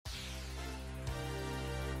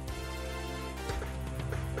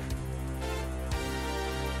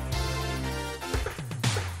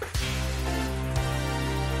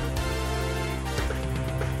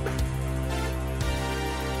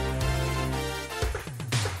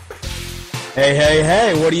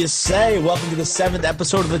Hey, what do you say? Welcome to the 7th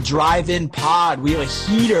episode of the Drive-In Pod. We have a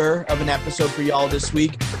heater of an episode for y'all this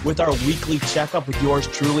week with our weekly checkup with yours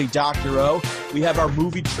truly, Dr. O. We have our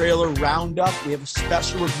movie trailer roundup. We have a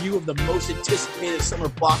special review of the most anticipated summer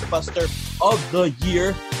blockbuster of the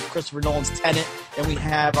year, Christopher Nolan's Tenet. And we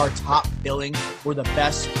have our top billing for the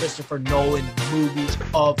best Christopher Nolan movies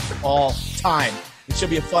of all time. It should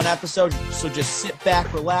be a fun episode, so just sit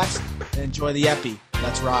back, relax, and enjoy the epi.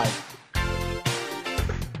 Let's ride.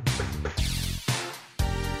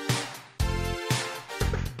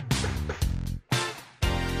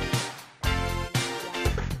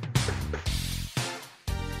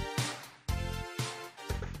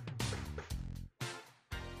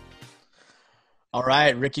 All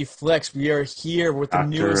right, Ricky Flicks, we are here with the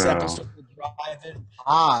newest episode of the Drive-In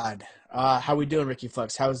Pod. How we doing, Ricky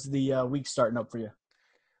Flicks? How's the week starting up for you?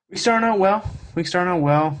 Week's starting out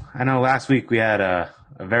well. I know last week we had a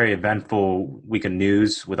very eventful week of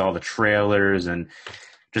news with all the trailers and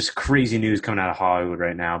just crazy news coming out of Hollywood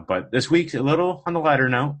right now. But this week's a little on the lighter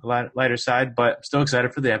note, lighter side, but still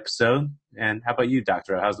excited for the episode. And how about you,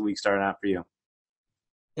 Doctor? How's the week starting out for you?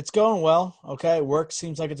 It's going well. Okay, work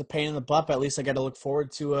seems like it's a pain in the butt, but at least I got to look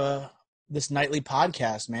forward to this nightly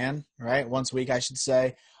podcast, man. Right, once a week, I should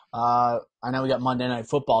say. I know we got Monday Night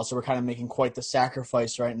Football, so we're kind of making quite the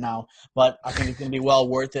sacrifice right now. But I think it's going to be well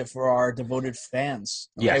worth it for our devoted fans.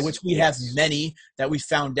 Okay, Yes, which we have many that we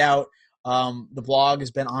found out. The blog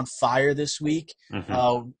has been on fire this week.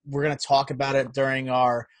 We're going to talk about it during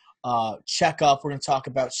our checkup. We're going to talk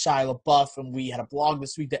about Shia LaBeouf, and we had a blog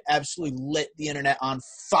this week that absolutely lit the internet on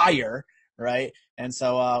fire, right? And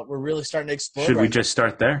so we're really starting to explode. Should we just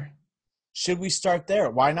start there? Should we start there?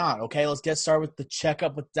 Why not? Okay, let's get started with the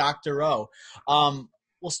checkup with Dr. O.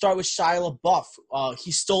 We'll start with Shia LaBeouf.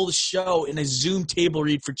 He stole the show in a Zoom table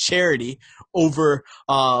read for charity over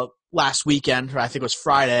last weekend, or I think it was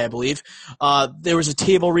Friday, I believe. There was a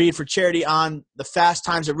table read for charity on the Fast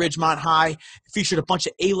Times at Ridgemont High. It featured a bunch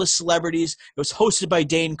of A-list celebrities. It was hosted by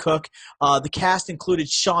Dane Cook. The cast included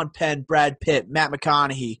Sean Penn, Brad Pitt, Matt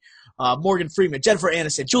McConaughey, Morgan Freeman, Jennifer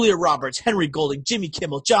Aniston, Julia Roberts, Henry Golding, Jimmy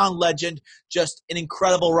Kimmel, John Legend. Just an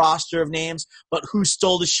incredible roster of names. But who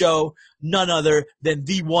stole the show? None other than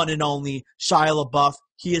the one and only Shia LaBeouf.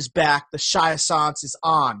 He is back. The Shia-sance is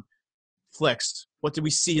on. Flicks. What did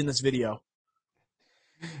we see in this video?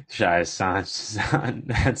 Shia-sance is on.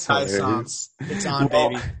 That's hilarious. It's on,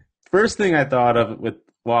 baby. First thing I thought of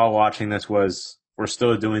while watching this was we're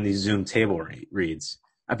still doing these Zoom table reads.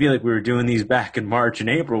 I feel like we were doing these back in March and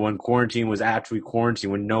April when quarantine was actually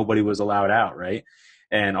quarantine, when nobody was allowed out, right?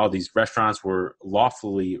 And all these restaurants were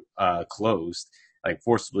lawfully closed, like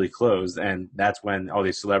forcibly closed. And that's when all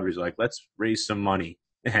these celebrities were like, let's raise some money.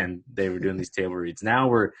 And they were doing these table reads. Now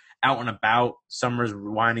we're out and about. Summer's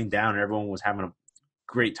winding down. Everyone was having a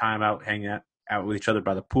great time out, hanging out with each other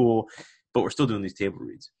by the pool. But we're still doing these table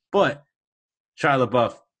reads. But Shia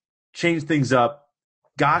LaBeouf changed things up,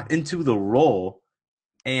 got into the role,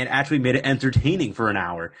 and actually made it entertaining for an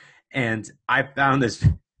hour. And I found this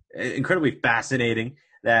incredibly fascinating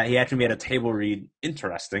that he actually made a table read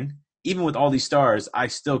interesting. Even with all these stars, I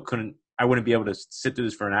wouldn't be able to sit through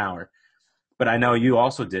this for an hour. But I know you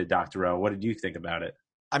also did, Dr. O. What did you think about it?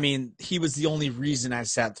 I mean, he was the only reason I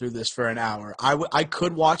sat through this for an hour. I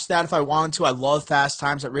could watch that if I wanted to. I love Fast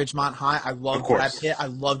Times at Ridgemont High. I love Brad Pitt. I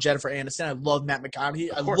love Jennifer Aniston. I love Matt McConaughey.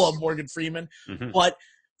 I love Morgan Freeman. But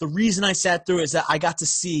the reason I sat through is that I got to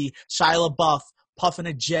see Shia LaBeouf puffing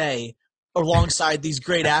a J alongside these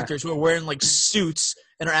great actors who are wearing like suits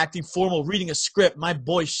and are acting formal, reading a script. My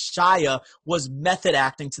boy Shia was method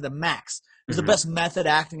acting to the max. It was the best method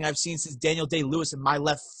acting I've seen since Daniel Day-Lewis in My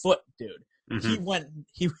Left Foot, dude. He went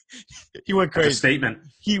crazy. That's a statement.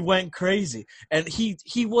 He went crazy, and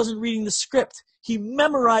he wasn't reading the script. He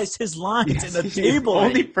memorized his lines in the table. The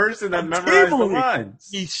only person that memorized the lines.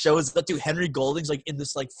 He shows up to Henry Golding's like in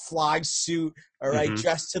this like fly suit, all right,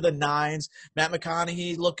 dressed to the nines. Matt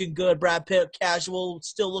McConaughey looking good. Brad Pitt casual,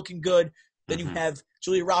 still looking good. Then you have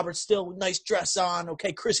Julia Roberts still nice dress on.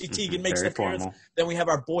 Okay, Chrissy Teigen makes an appearance. Then we have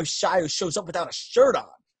our boy Shia who shows up without a shirt on.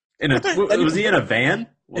 Was he in a van?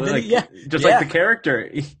 Like the character.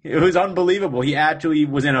 It was unbelievable. He actually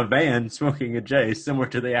was in a van smoking a J, similar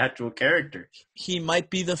to the actual character. He might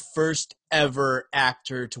be the first ever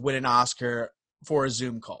actor to win an Oscar for a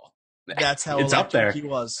Zoom call. That's how it's up there. He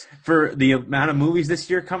was. For the amount of movies this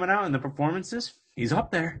year coming out and the performances, he's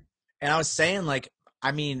up there. And I was saying,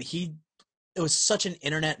 it was such an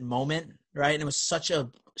internet moment, right? And it was such a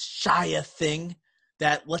Shia thing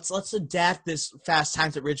that let's adapt this Fast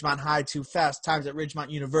Times at Ridgemont High to Fast Times at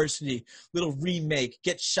Ridgemont University, little remake,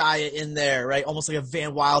 get Shia in there, right? Almost like a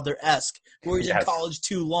Van Wilder-esque, where he's in Yes. college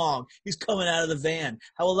too long. He's coming out of the van.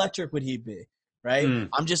 How electric would he be, right? Mm,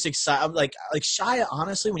 I'm just excited. I'm like Shia,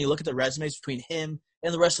 honestly, when you look at the resumes between him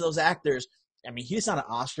and the rest of those actors, I mean, he's not an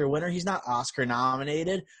Oscar winner. He's not Oscar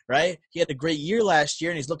nominated, right? He had a great year last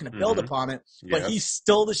year, and he's looking to build mm-hmm. upon it. But he Yes.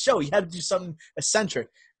 stole the show. He had to do something eccentric.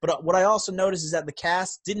 But what I also noticed is that the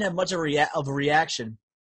cast didn't have much of a reaction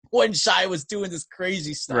when Shia was doing this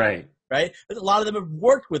crazy stuff, Right. right? But a lot of them have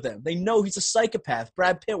worked with him. They know he's a psychopath.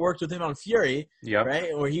 Brad Pitt worked with him on Fury, Yep.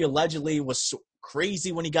 right? Where he allegedly was so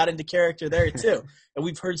crazy when he got into character there too. And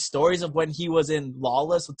we've heard stories of when he was in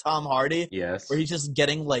Lawless with Tom Hardy, Yes. where he's just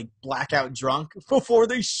getting like blackout drunk before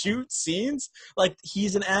they shoot scenes. Like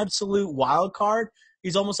he's an absolute wild card.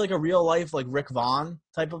 He's almost like a real life like Rick Vaughn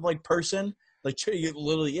type of like person. Like it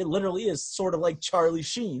literally is sort of like Charlie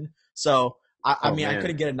Sheen. So I mean, man. I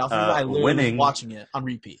couldn't get enough of it. I literally was watching it on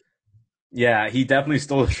repeat. Yeah, he definitely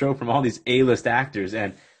stole the show from all these A-list actors,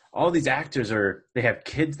 and all these actors they have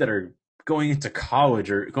kids that are going into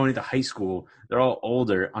college or going into high school. They're all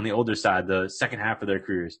older, on the older side, the second half of their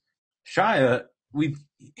careers. Shia, we've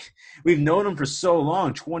known him for so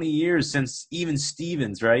long, 20 years since even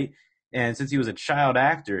Stevens, right? And since he was a child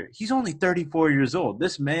actor, he's only 34 years old.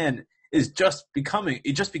 This man just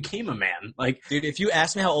became a man. Like, dude, if you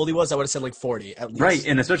asked me how old he was, I would have said like 40 at least. Right,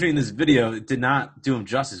 and especially in this video, it did not do him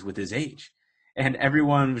justice with his age. And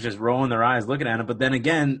everyone was just rolling their eyes looking at him, but then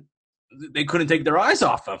again, they couldn't take their eyes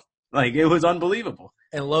off him. Like, it was unbelievable.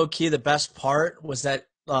 And low-key, the best part was that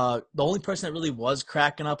the only person that really was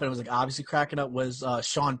cracking up, and it was like obviously cracking up, was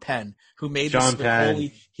Sean Penn, who made Sean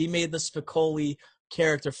Penn. He made the Spicoli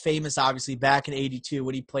character famous, obviously, back in '82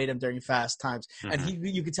 when he played him during Fast Times, and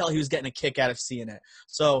you could tell he was getting a kick out of seeing it.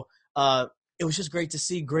 So it was just great to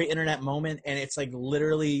see, great internet moment, and it's like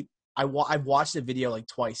literally, I've watched the video like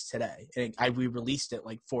twice today, and we released it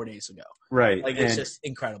like 4 days ago. Right, like it's just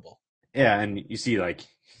incredible. Yeah, and you see, like,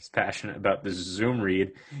 he's passionate about this Zoom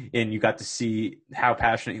read, and you got to see how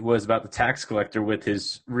passionate he was about the tax collector with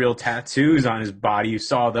his real tattoos on his body. You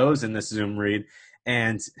saw those in this Zoom read,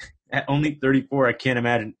 and at only 34, I can't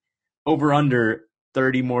imagine under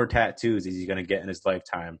 30 more tattoos is he going to get in his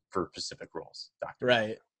lifetime for specific roles. Doctor.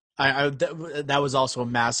 Right. That was also a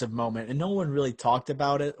massive moment, and no one really talked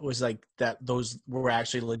about it. Was like that those were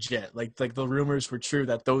actually legit. Like the rumors were true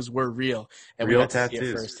that those were real, and real we got tattoos. to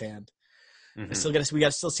see it firsthand. We got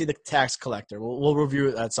to still see the tax collector. We'll review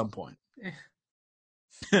it at some point.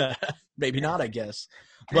 Maybe not, I guess.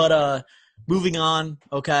 But moving on,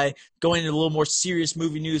 okay, going into a little more serious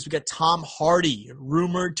movie news, we got Tom Hardy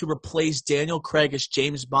rumored to replace Daniel Craig as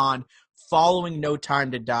James Bond following No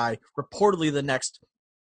Time to Die, reportedly the next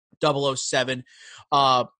 007.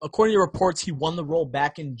 According to reports, he won the role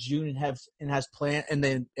back in June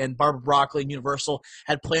and Barbara Broccoli and Universal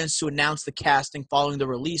had plans to announce the casting following the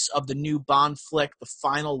release of the new Bond flick, the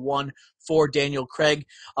final one for Daniel Craig.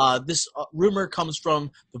 This rumor comes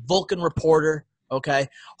from the Vulcan Reporter. Okay,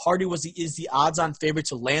 Hardy is the odds-on favorite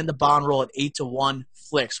to land the Bond role at 8-1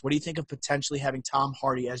 flicks. What do you think of potentially having Tom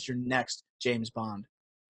Hardy as your next James Bond?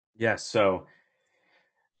 Yes, so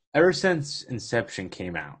ever since Inception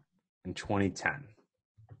came out in 2010,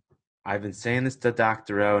 I've been saying this to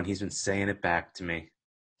Dr. O, and he's been saying it back to me.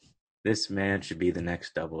 This man should be the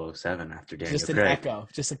next 007 after Daniel Craig. Just an echo,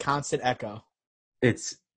 just a constant echo.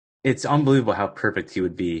 It's unbelievable how perfect he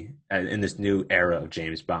would be in this new era of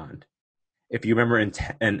James Bond. If you remember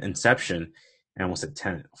in Inception, I almost said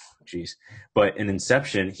Tenet, jeez, but in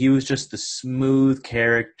Inception, he was just the smooth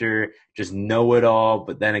character, just know-it-all.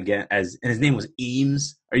 But then again, and his name was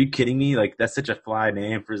Eames. Are you kidding me? Like, that's such a fly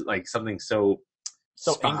name for like something so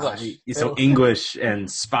English, so English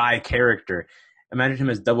and spy character. Imagine him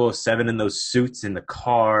as 007 in those suits in the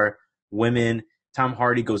car, women. Tom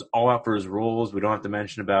Hardy goes all out for his roles. We don't have to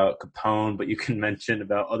mention about Capone, but you can mention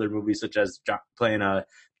about other movies such as playing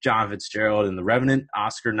John Fitzgerald in The Revenant,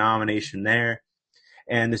 Oscar nomination there.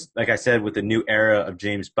 And this, like I said, with the new era of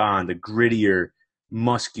James Bond, the grittier,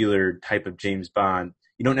 muscular type of James Bond,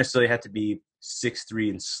 you don't necessarily have to be 6'3"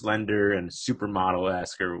 and slender and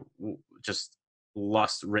supermodel-esque or just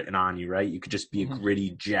lust written on you, right? You could just be a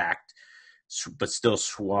gritty, jacked, but still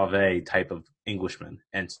suave type of Englishman.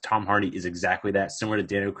 And Tom Hardy is exactly that. Similar to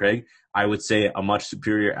Daniel Craig, I would say a much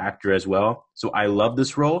superior actor as well. So I love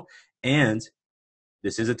this role. And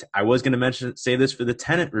this is I was going to say this for the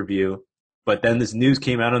Tenet review, but then this news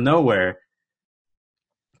came out of nowhere.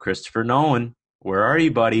 Christopher Nolan, where are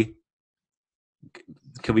you, buddy?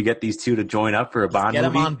 Can we get these two to join up for a Bond movie? Get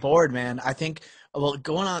them on board, man. I think Well,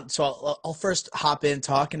 going on, so I'll first hop in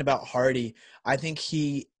talking about Hardy. I think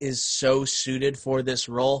he is so suited for this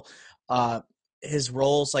role. Uh, his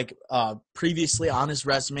roles, like previously on his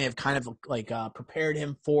resume, have kind of like prepared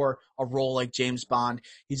him for a role like James Bond.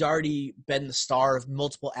 He's already been the star of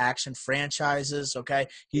multiple action franchises. Okay,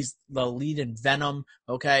 he's the lead in Venom.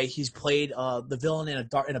 Okay, he's played the villain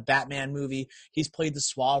in a Batman movie. He's played the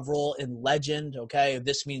suave role in Legend. Okay,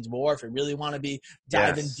 This Means War. If you really want to be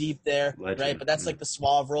diving Yes, deep there, right? legend. But that's like the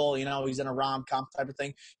suave role, he's in a rom com type of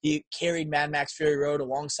thing. He carried Mad Max Fury Road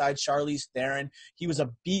alongside Charlize Theron. He was a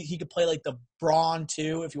beat. He could play like the Brawn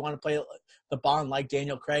too, if you want to play the Bond like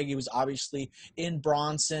Daniel Craig. He was obviously in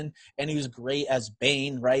Bronson, and he was great as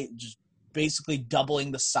Bane, right? Just basically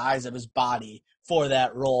doubling the size of his body for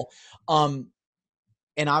that role.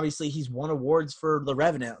 And obviously he's won awards for The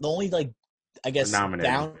Revenant. The only I guess Nominated.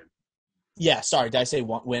 down. Yeah, sorry, did I say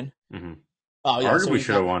win? Mm-hmm. Oh yeah, so Arguably he's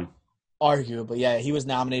should have not won. arguable. Yeah, he was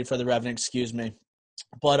nominated for The Revenant. Excuse me,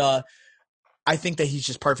 but I think that he's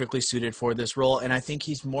just perfectly suited for this role, and I think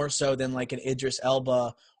he's more so than like an Idris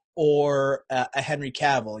Elba or a Henry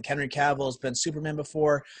Cavill. Like Henry Cavill has been Superman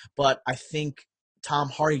before, but I think Tom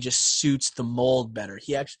Hardy just suits the mold better.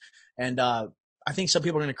 He actually, and I think some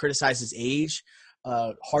people are going to criticize his age.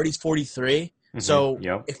 Hardy's 43, Mm-hmm. so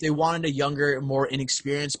Yep. if they wanted a younger, more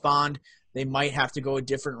inexperienced Bond, they might have to go a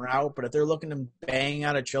different route. But if they're looking to bang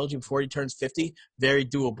out a trilogy before he turns 50, very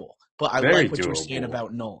doable. But I Very like what you were saying doable.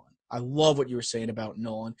 about Nolan. I love what you were saying about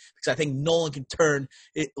Nolan because I think Nolan can turn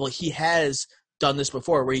it. Well, he has done this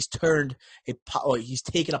before, where he's turned he's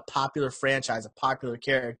taken a popular franchise, a popular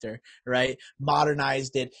character, right?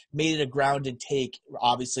 Modernized it, made it a grounded take.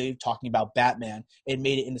 Obviously, talking about Batman, and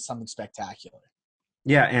made it into something spectacular.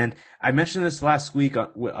 Yeah, and I mentioned this last week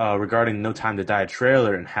regarding No Time to Die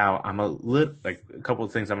trailer and how I'm a couple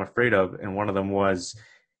of things I'm afraid of, and one of them was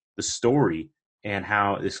the story and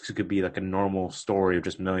how this could be like a normal story of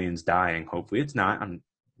just millions dying. Hopefully, it's not.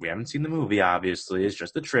 We haven't seen the movie, obviously. It's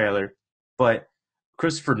just the trailer, but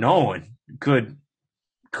Christopher Nolan could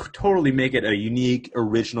totally make it a unique,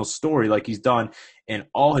 original story like he's done in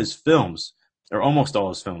all his films, or almost all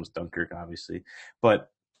his films. Dunkirk, obviously, but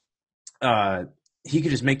uh, he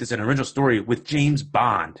could just make this an original story with James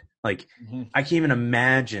Bond. Like, Mm-hmm. I can't even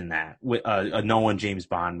imagine that with a Nolan James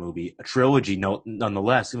Bond movie, a trilogy,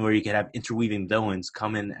 nonetheless, where you could have interweaving villains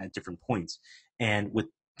come in at different points. And with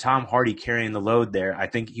Tom Hardy carrying the load there, I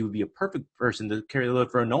think he would be a perfect person to carry the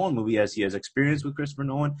load for a Nolan movie, as he has experience with Christopher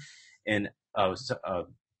Nolan and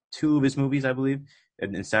two of his movies, I believe,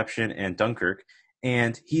 Inception and Dunkirk.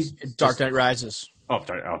 And he's Dark just Knight Rises. of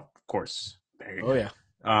course, very Oh good.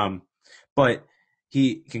 yeah. But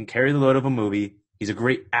he can carry the load of a movie. He's a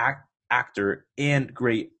great actor and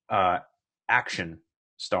great action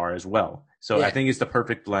star as well. So I Yeah. think it's the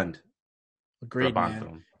perfect blend for a Agreed, Bond man.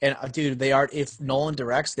 film. And dude, if Nolan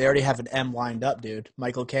directs, they already have an M lined up, dude.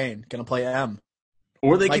 Michael Caine gonna play M.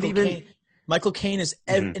 Or they could Michael even, Caine. Michael Caine is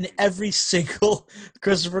Mhm. in every single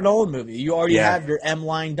Christopher Nolan movie. You already Yeah, have your M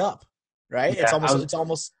lined up, right? It's yeah.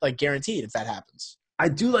 almost like guaranteed if that happens. I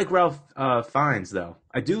do like Ralph Fiennes though.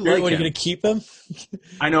 I do Really, like what are you gonna him. keep him?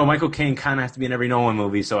 I know Michael Caine kind of has to be in every Nolan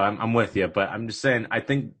movie, so I'm with you. But I'm just saying, I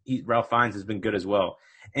think Ralph Fiennes has been good as well.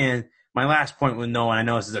 And my last point with Nolan, I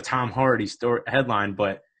know this is a Tom Hardy story headline,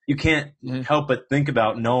 but you can't Mhm. help but think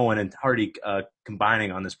about Nolan and Hardy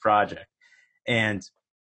combining on this project. And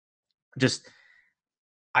just,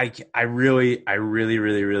 I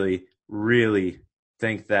really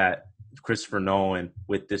think that Christopher Nolan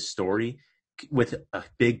with this story, with a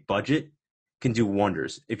big budget, can do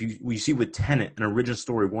wonders. If you see with Tenet, an original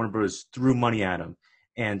story, Warner Bros. Threw money at him,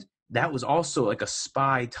 and that was also like a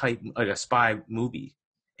spy type, like a spy movie,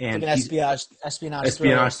 It's like and an he's espionage thriller.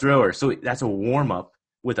 espionage thriller. So that's a warm up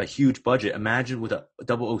with a huge budget. Imagine with a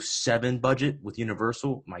 007 budget with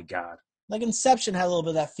Universal. My God. Like Inception had a little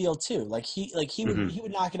bit of that feel too. He would Hmm. he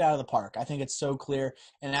would knock it out of the park. I think it's so clear.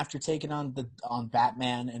 And after taking on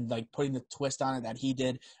Batman and like putting the twist on it that he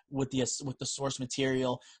did with the source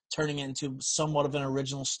material, turning it into somewhat of an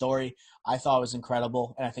original story, I thought it was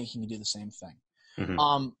incredible. And I think he can do the same thing.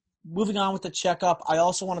 Hmm. Moving on with the checkup, I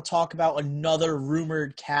also want to talk about another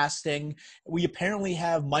rumored casting. We apparently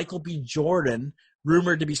have Michael B. Jordan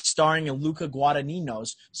rumored to be starring in Luca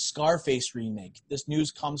Guadagnino's Scarface remake. This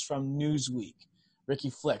news comes from Newsweek.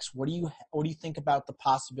 Ricky Flicks, what do you think about the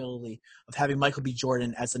possibility of having Michael B.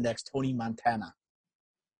 Jordan as the next Tony Montana?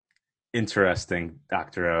 Interesting,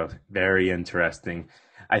 Dr. O. Very interesting.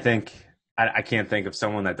 I think I can't think of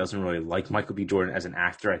someone that doesn't really like Michael B. Jordan as an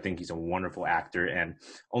actor. I think he's a wonderful actor, and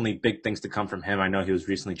only big things to come from him. I know he was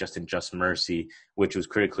recently just in Just Mercy, which was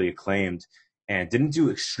critically acclaimed. and didn't do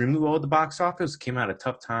extremely well at the box office. Came out a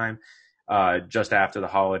tough time just after the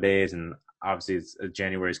holidays, and obviously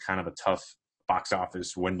January is kind of a tough box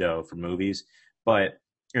office window for movies. But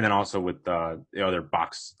and then also with the other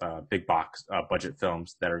big box budget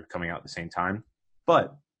films that are coming out at the same time.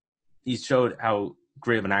 But he showed how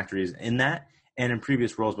great of an actor he is in that and in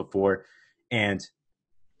previous roles before. And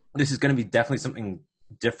this is going to be definitely something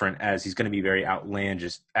different, as he's going to be very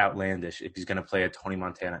outlandish if he's going to play a Tony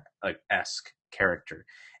Montana esque character.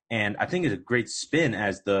 And I think it's a great spin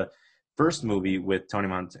as the first movie with Tony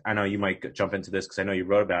Montana. I know you might jump into this because I know you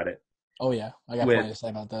wrote about it. Oh yeah, I got plenty to say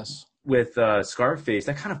about this. With Scarface,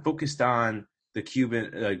 that kind of focused on the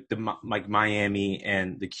Cuban, Miami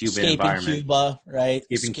and the Cuban environment. Cuba, right?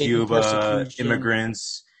 Escaping Cuba,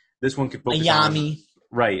 immigrants. This one could focus Miami.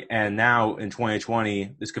 on right. And now in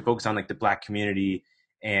 2020, this could focus on like the Black community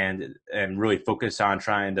and really focus on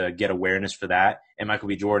trying to get awareness for that. And Michael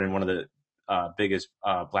B. Jordan, one of the biggest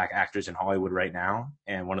Black actors in Hollywood right now,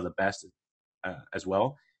 and one of the best as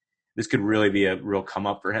well. This could really be a real come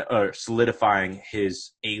up for him, or solidifying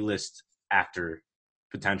his A-list actor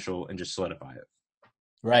potential and just solidify it.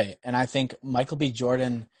 Right. And I think Michael B.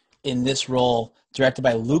 Jordan in this role, directed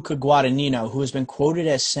by Luca Guadagnino, who has been quoted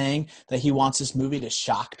as saying that he wants this movie to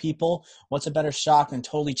shock people. What's a better shock than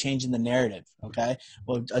totally changing the narrative? Okay.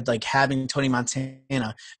 Well, like having Tony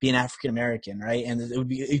Montana be an African-American, right? And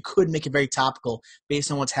it could make it very topical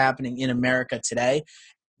based on what's happening in America today.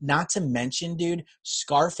 Not to mention, dude,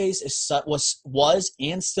 Scarface was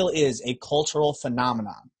and still is a cultural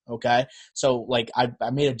phenomenon, okay? So, like, I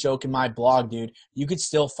made a joke in my blog, dude. You could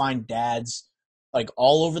still find dads, like,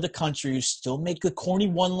 all over the country who still make the corny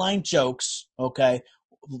one-line jokes, okay,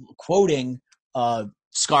 quoting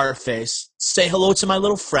Scarface. Say hello to my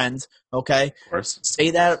little friend, okay? Of course. Say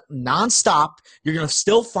that nonstop. You're going to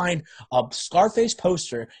still find a Scarface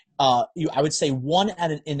poster. I would say one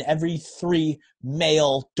in every 3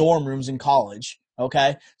 male dorm rooms in college.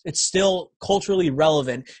 Okay, it's still culturally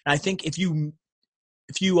relevant, and I think if you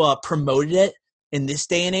promoted it in this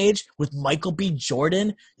day and age with Michael B.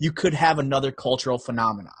 Jordan, you could have another cultural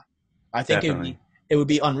phenomenon. I think it would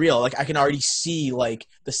be unreal. Like I can already see like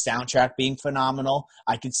the soundtrack being phenomenal.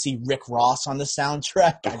 I could see Rick Ross on the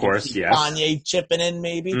soundtrack. Of course, yes. Kanye chipping in,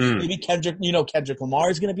 maybe Kendrick. Kendrick Lamar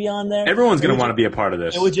is going to be on there. Everyone's going to want to be a part of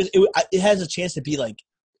this. It has a chance to be like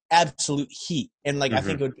absolute heat, and like I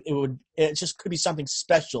think it just could be something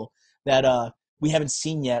special that we haven't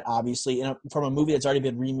seen yet. Obviously, from a movie that's already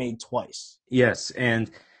been remade twice. Yes, and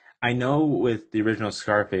I know with the original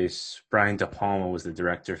Scarface, Brian De Palma was the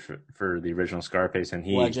director for the original Scarface, and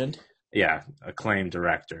legend. Yeah, acclaimed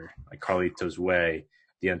director, like Carlitos Way,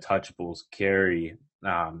 The Untouchables, Carrie,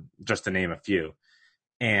 just to name a few.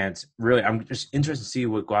 And really, I'm just interested to see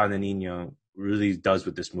what Guadagnino really does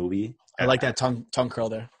with this movie. I like that tongue curl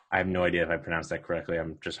there. I have no idea if I pronounced that correctly.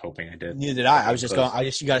 I'm just hoping I did. Neither did I. I was just going.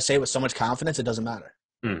 You got to say it with so much confidence, it doesn't matter.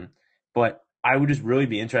 But I would just really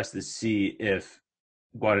be interested to see if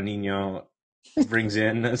Guadagnino brings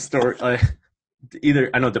in a story. Either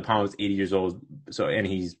I know De Palma's 80 years old,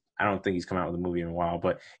 I don't think he's come out with a movie in a while,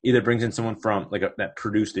 but either brings in someone from that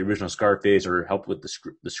produced the original Scarface or helped with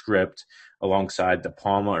the script alongside De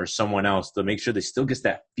Palma or someone else to make sure they still gets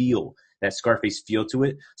that feel, that Scarface feel to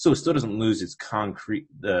it, so it still doesn't lose its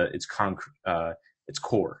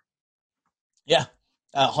core. Yeah,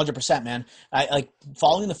 100%, man. I like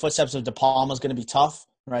following the footsteps of De Palma is going to be tough.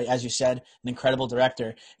 Right, as you said, an incredible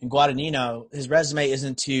director. And Guadagnino, his resume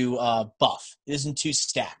isn't too buff. It isn't too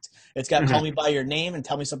stacked. It's got Call Me By Your Name and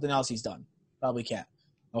tell me something else he's done. Probably can't.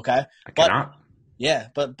 Okay? Cannot. Yeah,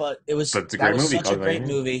 but it was, but it's a great movie. Such a great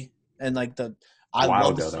movie. And like I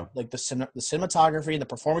love the cinematography and the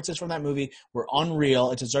performances from that movie were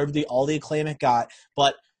unreal. It deserved all the acclaim it got.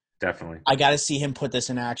 But definitely, I got to see him put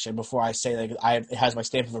this in action before I say that it has my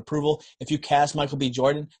stamp of approval. If you cast Michael B.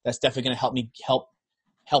 Jordan, that's definitely going to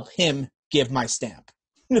help him give my stamp,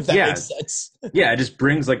 if that makes sense. Yeah, it just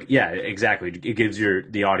brings exactly. It gives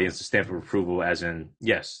the audience a stamp of approval, as in,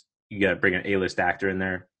 yes, you got to bring an A-list actor in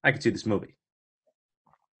there. I can see this movie.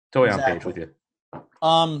 Totally on page with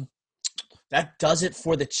you. That does it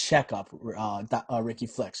for the checkup, Ricky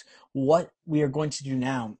Flicks. What we are going to do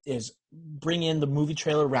now is bring in the movie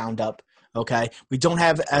trailer roundup. Okay, we don't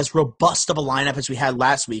have as robust of a lineup as we had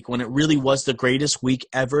last week when it really was the greatest week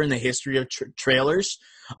ever in the history of trailers,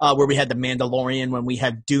 where we had The Mandalorian, when we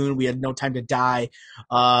had Dune, we had No Time to Die,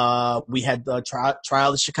 we had the Trial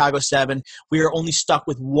of the Chicago 7. We are only stuck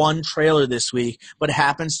with one trailer this week, but it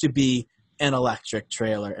happens to be an electric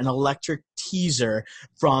trailer, an electric teaser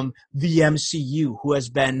from the MCU, who has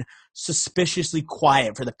been suspiciously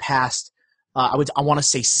quiet for the past I want to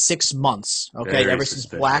say 6 months. Okay, Very ever since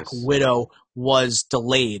Black suspicious. Widow was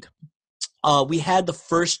delayed. We had the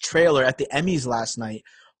first trailer at the Emmys last night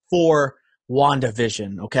for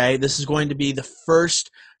WandaVision. Okay, this is going to be the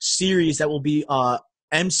first series that will be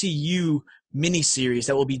MCU miniseries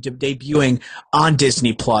that will be debuting on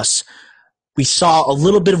Disney Plus. We saw a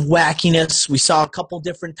little bit of wackiness. We saw a couple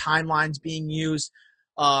different timelines being used,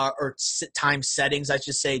 or time settings, I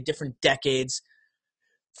should say, different decades.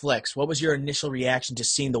 Flex, what was your initial reaction to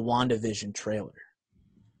seeing the WandaVision trailer?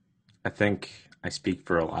 I think I speak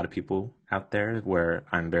for a lot of people out there where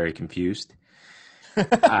I'm very confused.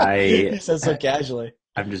 I You said so casually.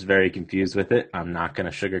 I'm just very confused with it. I'm not going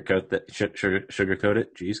to sugarcoat that sugarcoat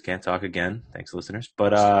it. Jeez, can't talk again. Thanks, listeners.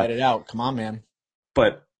 Let it out. Come on, man.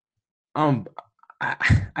 But um,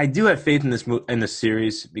 I do have faith in in this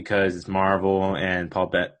series because it's Marvel and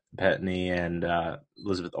Bettany and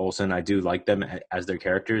Elizabeth Olsen. I do like them as their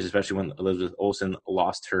characters, especially when Elizabeth Olsen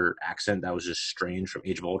lost her accent. That was just strange from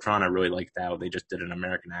Age of Ultron. I really liked how they just did an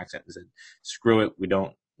American accent and said, "Screw it, we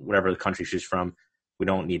don't. Whatever the country she's from, we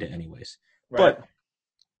don't need it anyways." Right. But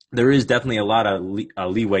there is definitely a lot of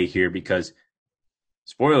leeway here because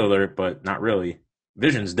spoiler alert, but not really.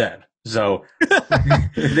 Vision's dead. So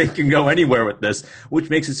they can go anywhere with this, which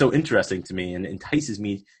makes it so interesting to me and entices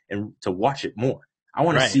me to watch it more. I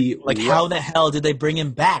want to Right. see Like, how the hell did they bring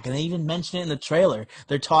him back? And they even mention it in the trailer.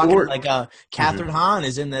 They're talking or like Mhm. Catherine Hahn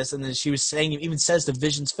is in this, and then she was saying, even says to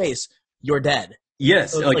Vision's face, "You're dead."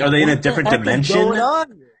 Yes, So it's like like, are they in a what the different heck is going dimension?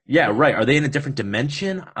 on here? Yeah, Yeah. right. Are they in a different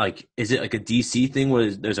dimension? Like, is it like a DC thing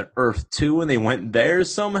where there's an Earth 2 and they went there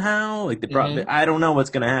somehow? Like they brought, Mm-hmm. I don't know what's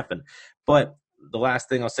going to happen. But the last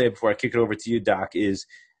thing I'll say before I kick it over to you, Doc, is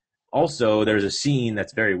also there's a scene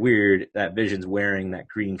that's very weird that Vision's wearing that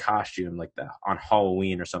green costume like on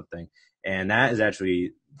Halloween or something. And that is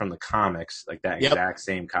actually from the comics, like that Yep. exact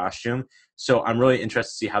same costume. So I'm really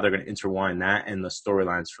interested to see how they're going to intertwine that and the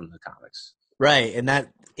storylines from the comics. Right, and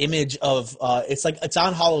that image of it's like it's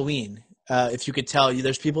on Halloween. If you could tell,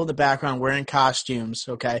 there's people in the background wearing costumes.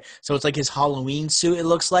 Okay, so it's like his Halloween suit. It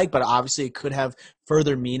looks like, but obviously it could have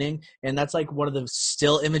further meaning. And that's like one of the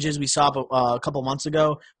still images we saw a couple months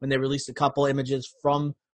ago when they released a couple images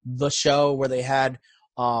from the show where they had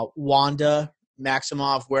Wanda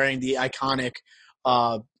Maximoff wearing the iconic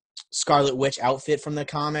uh, Scarlet Witch outfit from the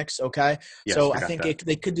comics. Okay, Yes, so I forgot think that.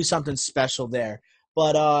 they could do something special there.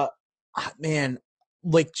 But man,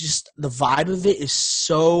 like just the vibe of it is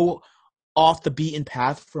so off the beaten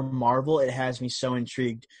path for Marvel. It has me so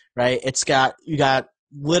intrigued, right? You got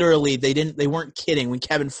literally they weren't kidding when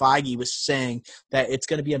Kevin Feige was saying that it's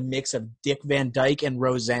going to be a mix of Dick Van Dyke and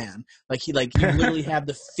Roseanne. Like you literally have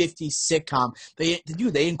the 50s sitcom.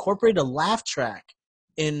 They incorporated a laugh track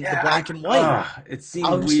in the Yeah, black and white. it I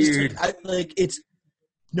seemed was just like, weird. it's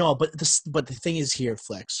no, but the thing is here,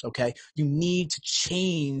 Flex. Okay, you need to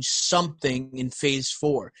change something in Phase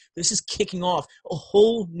 4. This is kicking off a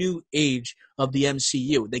whole new age of the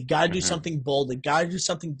MCU. They got to do Hmm. something bold. They got to do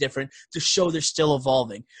something different to show they're still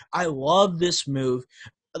evolving. I love this move.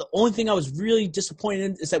 The only thing I was really disappointed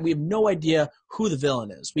in is that we have no idea who the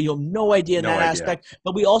villain is. We have no idea in No that idea. aspect,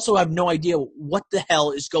 but we also have no idea what the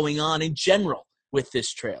hell is going on in general with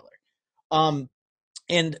this trailer. Um,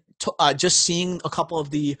 and just seeing a couple of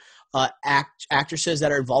the actresses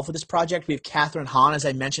that are involved with this project. We have Catherine Hahn, as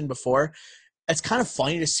I mentioned before. It's kind of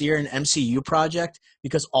funny to see her in an MCU project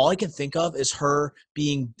because all I can think of is her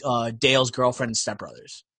being Dale's girlfriend in Step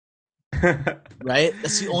Brothers. Right?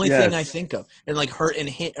 That's the only thing I Yes. think of, and like her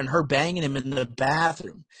and her banging him in the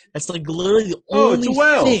bathroom. That's like literally the Oh, it's a only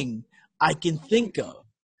whale. thing I can think of.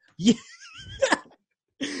 Yeah,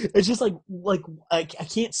 it's just like I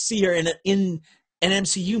can't see her in an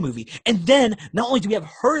MCU movie. And then not only do we have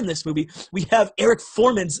her in this movie, we have Eric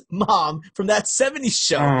Foreman's mom from that '70s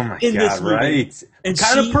show Oh my in god, this movie. right. And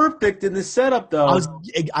Kind of perfect in the setup I though. was,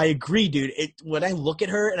 I agree, dude. When I look at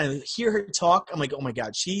her and I hear her talk, I'm like, oh my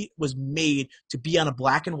god, she was made to be on a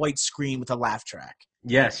black and white screen with a laugh track.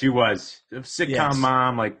 Yes, she was. Sitcom Yes.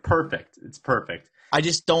 mom, like perfect. It's perfect. I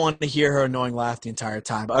just don't want to hear her annoying laugh the entire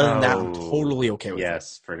time. But other than that, I'm Oh, totally okay with it.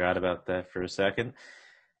 yes. Forgot about that for a second.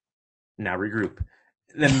 Now regroup.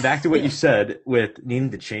 Then back to what you Yeah. said with needing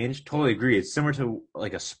to change. Totally agree. It's similar to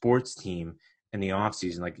like a sports team in the off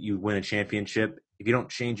season. Like you win a championship. If you don't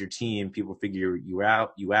change your team, people figure you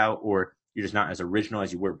out, or you're just not as original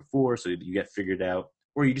as you were before. So you get figured out,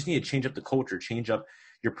 or you just need to change up the culture, change up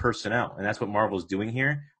your personnel. And that's what Marvel's doing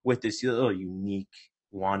here with this little unique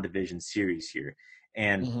WandaVision series here.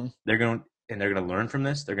 And Mm-hmm. they're going to learn from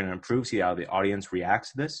this. They're going to improve, see how the audience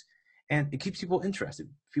reacts to this, and it keeps people interested.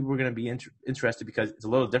 People are going to be interested because it's a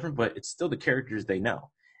little different, but it's still the characters they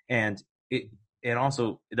know. And it and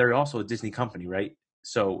also they're also a Disney company, right?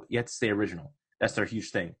 So you have to stay original. That's their huge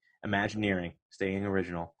thing. Imagineering, staying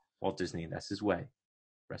original. Walt Disney, that's his way.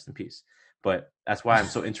 Rest in peace. But that's why I'm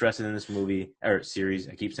so interested in this movie or series.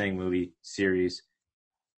 I keep saying movie, series.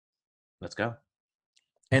 Let's go.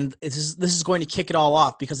 And this is going to kick it all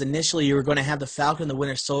off because initially you were going to have the Falcon and the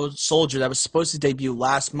Winter Soldier that was supposed to debut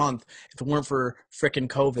last month if it weren't for frickin'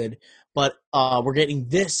 COVID. But we're getting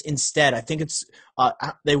this instead. I think it's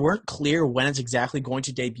they weren't clear when it's exactly going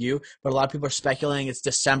to debut, but a lot of people are speculating it's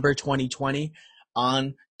December 2020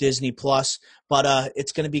 on Disney Plus. But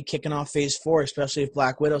it's going to be kicking off Phase 4, especially if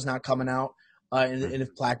Black Widow's not coming out, and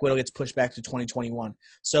if Black Widow gets pushed back to 2021.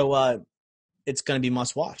 So it's going to be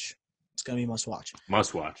must watch. It's going to be must watch.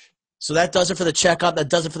 Must watch. So that does it for the checkup. That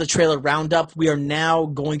does it for the trailer roundup. We are now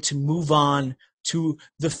going to move on to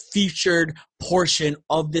the featured portion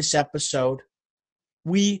of this episode.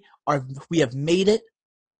 We have made it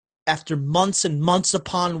after months and months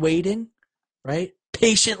upon waiting, right?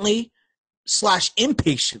 Patiently /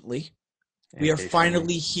 impatiently. We are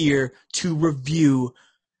finally here to review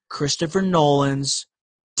Christopher Nolan's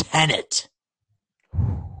Tenet.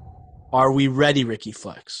 Are we ready, Ricky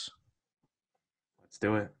Flex?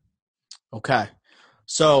 Do it. Okay.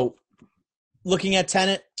 So looking at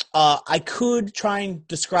Tenet, I could try and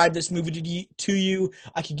describe this movie to you.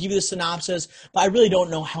 I could give you the synopsis, but I really don't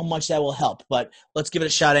know how much that will help. But let's give it a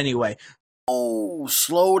shot anyway. Oh,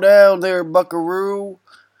 slow down there, buckaroo.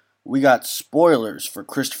 We got spoilers for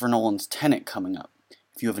Christopher Nolan's Tenet coming up.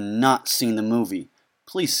 If you have not seen the movie,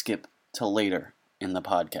 please skip till later in the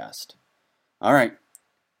podcast. All right,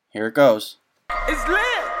 here it goes. It's lit!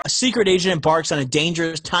 A secret agent embarks on a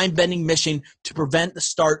dangerous, time-bending mission to prevent the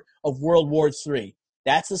start of World War III.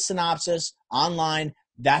 That's the synopsis. Online,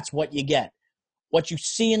 that's what you get. What you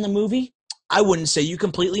see in the movie, I wouldn't say you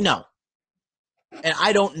completely know. And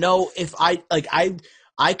I don't know if I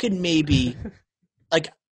could maybe,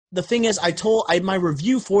 the thing is, my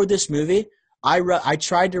review for this movie, I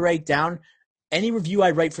tried to write down, any review I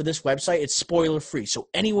write for this website, it's spoiler-free, so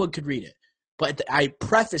anyone could read it. But I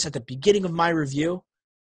preface at the beginning of my review,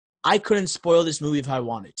 I couldn't spoil this movie if I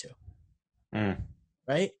wanted to.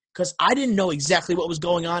 Right? Because I didn't know exactly what was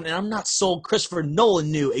going on, and I'm not sold Christopher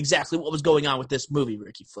Nolan knew exactly what was going on with this movie,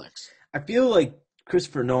 Ricky Flex. I feel like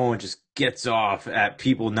Christopher Nolan just gets off at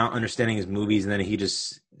people not understanding his movies, and then he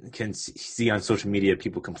just can see on social media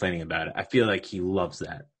people complaining about it. I feel like he loves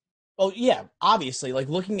that. Oh, yeah, obviously. Like,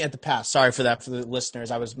 looking at the past, sorry for that for the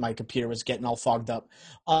listeners. My computer was getting all fogged up.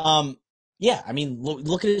 Yeah, I mean,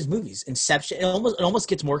 look at his movies. Inception. It almost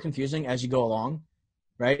gets more confusing as you go along,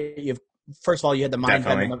 right? First of all, you had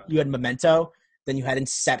you had Memento, then you had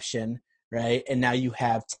Inception, right? And now you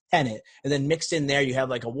have Tenet, and then mixed in there you have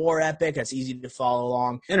like a war epic that's easy to follow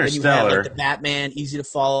along. Interstellar. Then you have like the Batman, easy to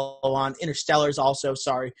follow on. Interstellar's also,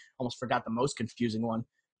 sorry, almost forgot the most confusing one.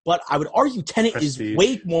 But I would argue Tenet is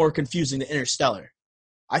way more confusing than Interstellar.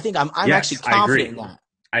 I think I'm actually confident in that.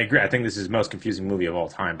 I agree. I think this is the most confusing movie of all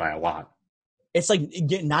time by a lot. It's like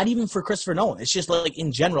not even for Christopher Nolan. It's just like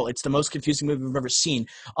in general, it's the most confusing movie we've ever seen.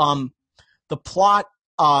 The plot,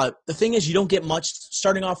 the thing is, you don't get much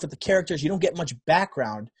starting off with the characters. You don't get much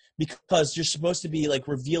background because you're supposed to be like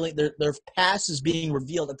revealing their past is being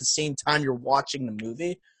revealed at the same time you're watching the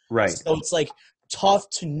movie. Right. So it's like tough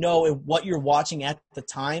to know what you're watching at the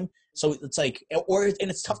time. So it's like, and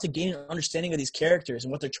it's tough to gain an understanding of these characters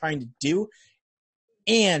and what they're trying to do.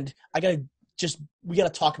 And we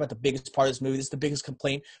got to talk about the biggest part of this movie. This is the biggest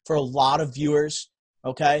complaint for a lot of viewers,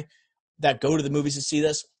 okay, that go to the movies to see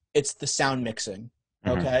this. It's the sound mixing,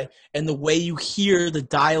 okay? And the way you hear the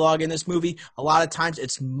dialogue in this movie, a lot of times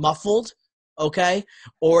it's muffled, okay?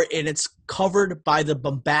 And it's covered by the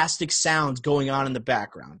bombastic sounds going on in the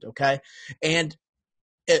background, okay? And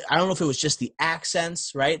I don't know if it was just the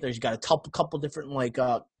accents, right? There's got a couple different,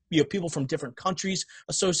 people from different countries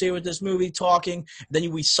associated with this movie talking.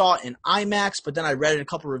 Then we saw it in IMAX, but then I read in a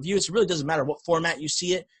couple of reviews. It really doesn't matter what format you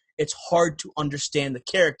see it. It's hard to understand the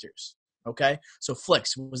characters, okay? So,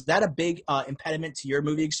 Flix, was that a big impediment to your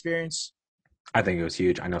movie experience? I think it was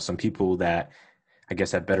huge. I know some people that I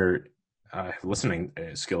guess have better listening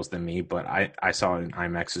skills than me, but I saw it in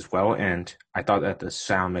IMAX as well, and I thought that the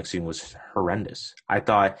sound mixing was horrendous. I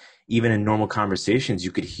thought even in normal conversations,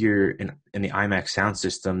 you could hear in the IMAX sound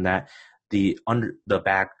system that the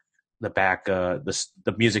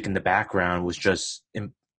music in the background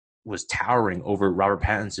was towering over Robert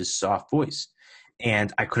Pattinson's soft voice,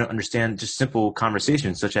 and I couldn't understand just simple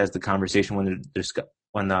conversations, such as the conversation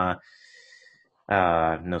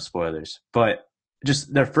no spoilers, but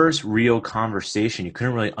just their first real conversation, you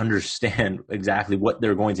couldn't really understand exactly what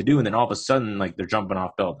they're going to do. And then all of a sudden, like, they're jumping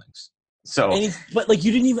off buildings. So But like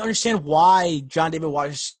you didn't even understand why John David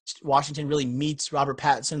Washington really meets Robert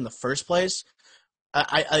Pattinson in the first place.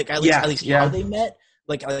 I like at least how they met,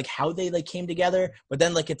 like how they like came together. But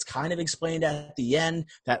then like it's kind of explained at the end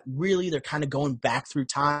that really they're kind of going back through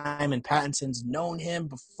time, and Pattinson's known him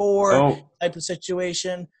before type of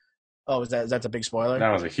situation. Oh, that's a big spoiler?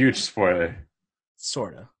 That was a huge spoiler.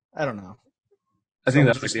 Sorta. I don't know. I think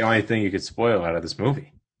that's like the only thing you could spoil out of this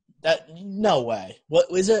movie. No way. What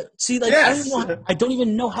is it? See, like yes! I don't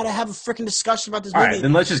even know how to have a freaking discussion about this movie. All right,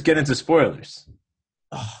 then let's just get into spoilers.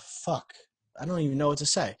 Oh, fuck. I don't even know what to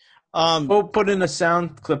say. We'll put in a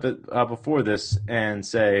sound clip before this and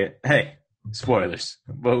say, hey, spoilers.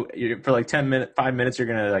 Well, for like 5 minutes, you're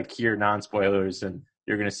going to like hear non-spoilers and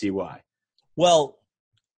you're going to see why. Well,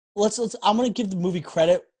 let's I'm going to give the movie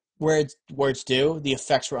credit where it's due. The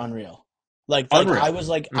effects were unreal. Like I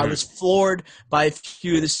was floored by a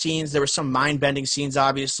few of the scenes. There were some mind-bending scenes,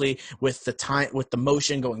 obviously, with the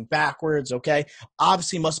motion going backwards. Okay,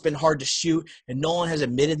 obviously, must have been hard to shoot, and Nolan has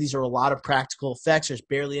admitted these are a lot of practical effects. There's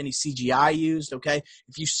barely any CGI used. Okay,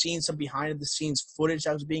 if you've seen some behind-the-scenes footage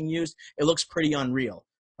that was being used, it looks pretty unreal.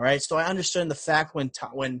 All right, so I understand the fact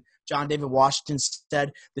when John David Washington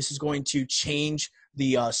said this is going to change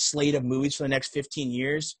the slate of movies for the next 15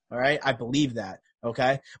 years. All right, I believe that.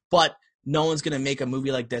 Okay, but no one's going to make a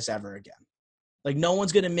movie like this ever again. Like, no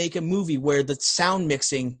one's going to make a movie where the sound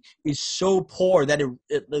mixing is so poor that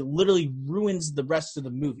it literally ruins the rest of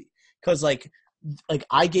the movie. Because, like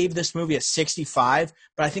I gave this movie a 65,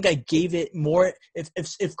 but I think I gave it more.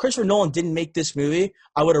 If Christopher Nolan didn't make this movie,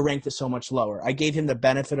 I would have ranked it so much lower. I gave him the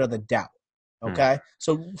benefit of the doubt. Okay?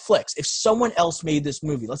 So, Flicks, if someone else made this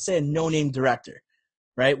movie, let's say a no-name director,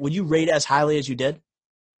 right, would you rate it as highly as you did?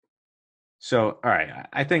 So, all right,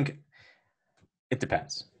 I think it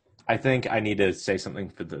depends. I think I need to say something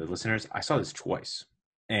for the listeners. I saw this twice,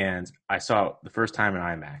 and I saw it the first time in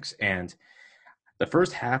IMAX. And the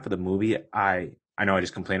first half of the movie, I know I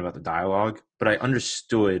just complained about the dialogue, but I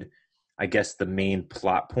understood, I guess, the main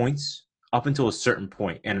plot points up until a certain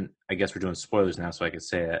point. And I guess we're doing spoilers now, so I could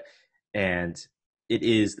say that. And it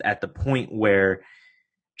is at the point where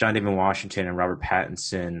John David Washington and Robert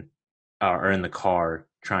Pattinson are in the car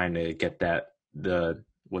trying to get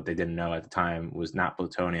what they didn't know at the time was not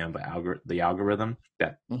plutonium, but the algorithm,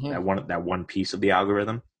 that one piece of the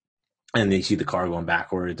algorithm. And they see the car going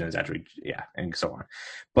backwards, and it's actually, and so on.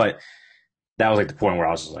 But that was like the point where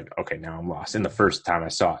I was just like, okay, now I'm lost. In the first time I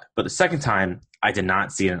saw it. But the second time, I did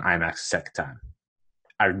not see it in IMAX the second time.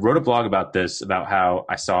 I wrote a blog about this, about how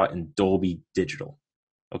I saw it in Dolby Digital.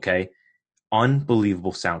 Okay?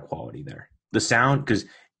 Unbelievable sound quality there. The sound, because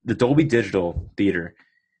the Dolby Digital theater,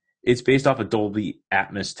 it's based off of Dolby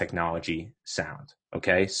Atmos technology sound,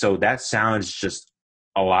 okay? So that sound is just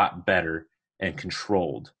a lot better and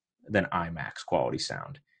controlled than IMAX quality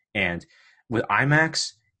sound. And with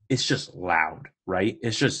IMAX, it's just loud, right?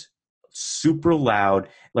 It's just super loud.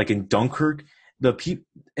 Like in Dunkirk,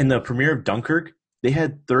 in the premiere of Dunkirk, they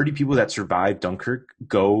had 30 people that survived Dunkirk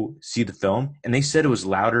go see the film, and they said it was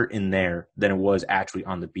louder in there than it was actually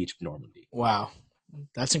on the beach of Normandy. Wow.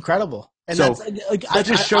 That's incredible. And so that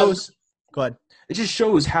just shows. Go ahead. It just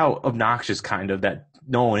shows how obnoxious kind of that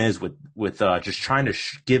Nolan is with just trying to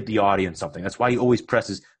give the audience something. That's why he always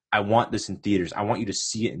presses, "I want this in theaters. I want you to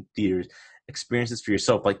see it in theaters. Experience this for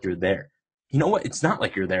yourself, like you're there." You know what? It's not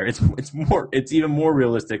like you're there. It's even more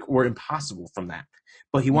realistic or impossible from that.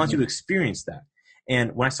 But he wants you to experience that.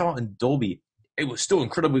 And when I saw it in Dolby, it was still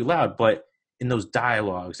incredibly loud. But in those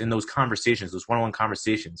dialogues, in those conversations, those one-on-one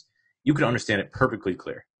conversations, you could understand it perfectly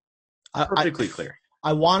clear. Perfectly clear.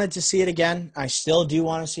 I wanted to see it again. I still do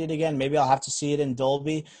want to see it again. Maybe I'll have to see it in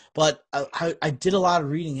Dolby. But I did a lot of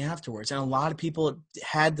reading afterwards, and a lot of people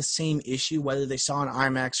had the same issue whether they saw an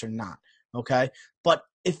IMAX or not. Okay, but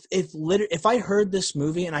if I heard this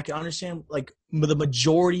movie and I could understand like the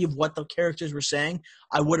majority of what the characters were saying,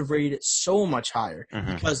 I would have rated it so much higher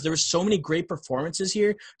because there were so many great performances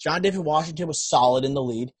here. John David Washington was solid in the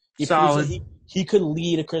lead. He could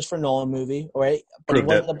lead a Christopher Nolan movie, right? But he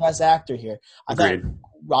wasn't the best actor here. I thought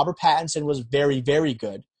Robert Pattinson was very, very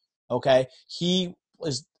good. Okay, he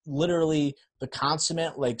was literally the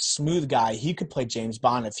consummate, like, smooth guy. He could play James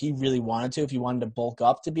Bond if he really wanted to, if he wanted to bulk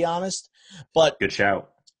up, to be honest. But good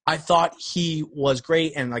shout. I thought he was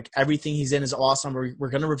great, and like everything he's in is awesome. We're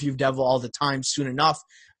gonna review Devil all the time soon enough.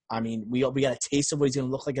 I mean, we got a taste of what he's going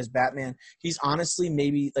to look like as Batman. He's honestly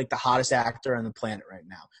maybe like the hottest actor on the planet right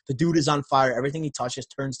now. The dude is on fire. Everything he touches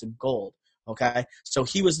turns to gold, okay? So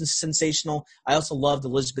he was sensational. I also loved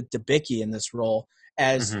Elizabeth Debicki in this role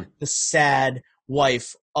as the sad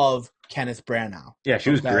wife of Kenneth Branagh. Yeah, she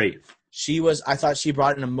was great. I thought she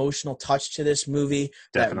brought an emotional touch to this movie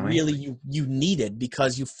that Definitely. really you needed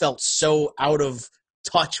because you felt so out of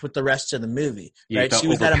touch with the rest of the movie, You right? felt She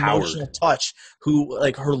was that overpowered. emotional touch who,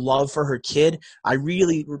 like, her love for her kid.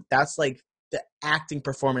 That's like the acting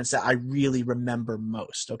performance that I really remember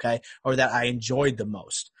most, okay? Or that I enjoyed the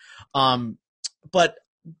most. But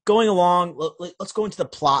going along, let's go into the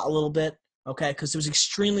plot a little bit, okay? Because it was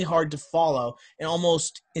extremely hard to follow and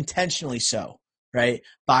almost intentionally so, right?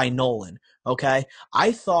 By Nolan, okay?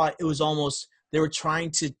 I thought it was almost they were trying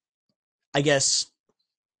to, I guess,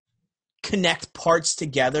 connect parts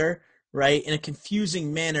together, right, in a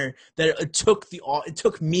confusing manner that it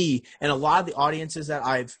took me and a lot of the audiences that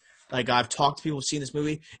I've talked to people who've seen this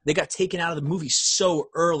movie, they got taken out of the movie so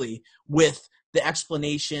early with the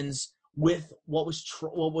explanations, with what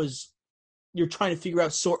was you're trying to figure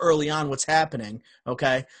out so early on what's happening,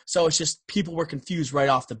 okay? So it's just people were confused right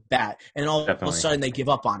off the bat, and all of a Definitely. sudden they give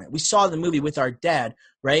up on it. We saw the movie with our dad,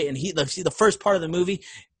 right? And the first part of the movie,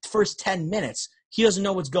 first 10 minutes, he doesn't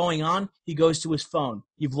know what's going on. He goes to his phone.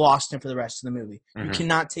 You've lost him for the rest of the movie. You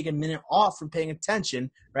cannot take a minute off from paying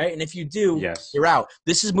attention, right? And if you do, Yes. you're out.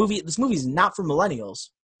 This movie is not for millennials.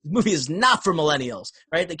 This movie is not for millennials,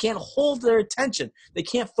 right? They can't hold their attention. They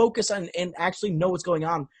can't focus on and actually know what's going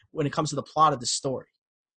on when it comes to the plot of the story.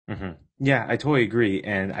 Yeah, I totally agree.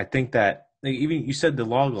 And I think that, like, even you said the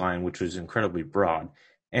log line, which was incredibly broad,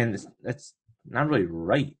 and that's not really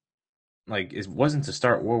right. Like, it wasn't to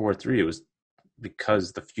start World War III. It was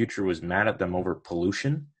because the future was mad at them over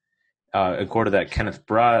pollution. According to that Kenneth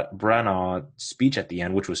Branagh speech at the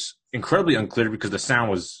end, which was incredibly unclear because the sound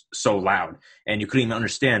was so loud and you couldn't even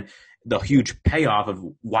understand the huge payoff of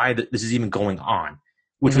why this is even going on,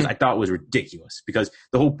 which was I thought was ridiculous because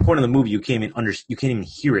the whole point of the movie you can't even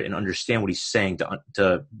hear it and understand what he's saying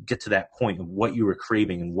to get to that point of what you were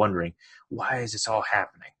craving and wondering why is this all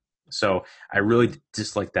happening. So I really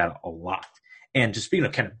disliked that a lot. And just speaking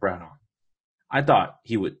of Kenneth Branagh, I thought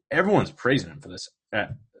everyone's praising him for this.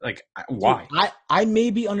 Why? Dude, I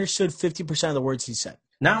maybe understood 50% of the words he said.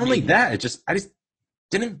 Not only Maybe. that, I just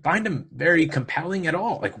didn't find him very compelling at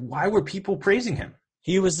all. Like, why were people praising him?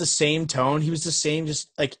 He was the same tone. He was the same, just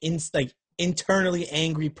like internally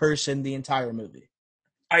angry person the entire movie.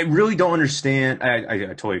 I really don't understand. I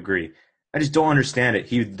totally agree. I just don't understand it.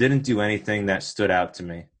 He didn't do anything that stood out to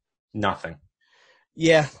me. Nothing.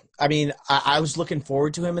 Yeah, I mean, I was looking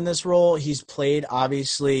forward to him in this role. He's played,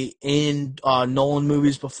 obviously, in Nolan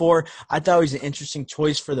movies before. I thought he was an interesting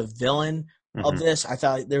choice for the villain of this. I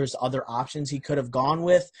thought there was other options he could have gone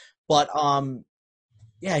with. But,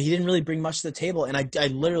 yeah, he didn't really bring much to the table. And I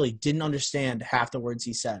literally didn't understand half the words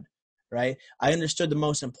he said, right? I understood the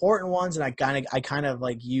most important ones, and I kind of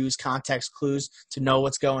like use context clues to know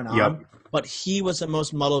what's going on. Yep. But he was the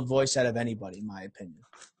most muddled voice out of anybody, in my opinion.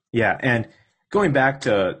 Yeah, and going back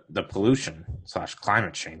to the pollution /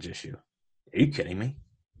 climate change issue, are you kidding me?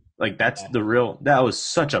 Like, that was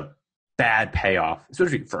such a bad payoff,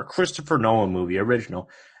 especially for a Christopher Nolan movie, original.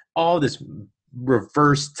 All this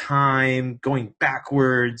reverse time, going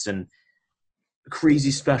backwards, and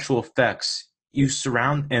crazy special effects. You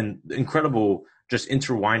surround and incredible just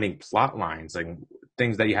intertwining plot lines, like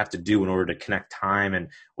things that you have to do in order to connect time and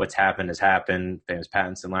what's happened has happened. Famous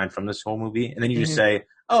Pattinson line from this whole movie, and then you just say,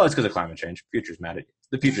 "Oh, it's because of climate change.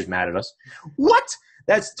 The future's mad at us." What?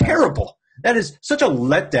 That's terrible. That is such a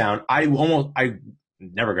letdown. I'm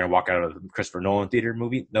never going to walk out of a Christopher Nolan theater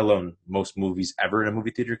movie, let alone most movies ever in a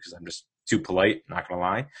movie theater, because I'm just too polite, not going to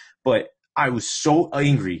lie. But I was so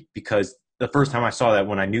angry because the first time I saw that,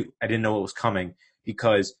 when I didn't know what was coming,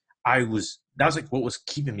 because that was like what was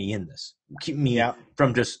keeping me in this, keeping me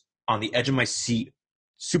from just on the edge of my seat,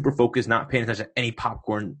 super focused, not paying attention to any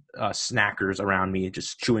popcorn snackers around me,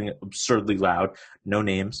 just chewing it absurdly loud, no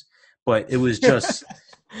names. But it was just,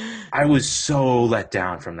 I was so let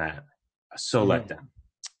down from that. So let down.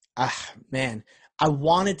 Man, I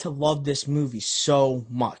wanted to love this movie so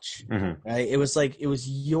much. Right? It was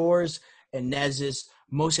yours and Nez's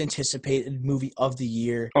most anticipated movie of the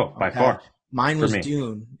year. Oh, by far. Mine was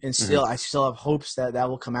Dune, and I still have hopes that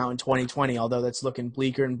will come out in 2020, although that's looking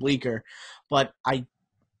bleaker and bleaker. But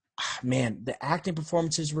man, the acting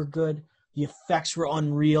performances were good. The effects were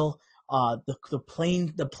unreal.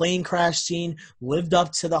 The plane crash scene lived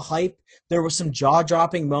up to the hype. There were some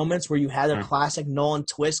jaw-dropping moments where you had a classic Nolan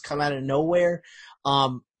twist come out of nowhere.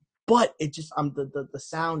 But it just the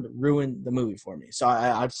sound ruined the movie for me. So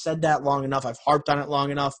I've said that long enough. I've harped on it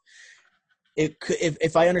long enough.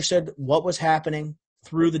 If I understood what was happening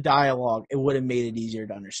through the dialogue, it would have made it easier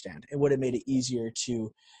to understand. It would have made it easier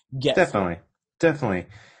to get Definitely.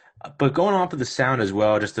 But going off of the sound as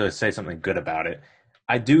well, just to say something good about it,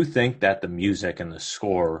 I do think that the music and the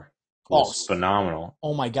score Oh, was phenomenal.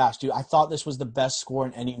 oh my gosh, dude! I thought this was the best score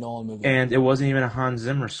in any Nolan movie. And it wasn't even a Hans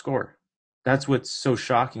Zimmer score. That's what's so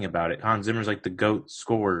shocking about it. Hans Zimmer's like the GOAT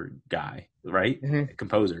score guy, right? Mm-hmm.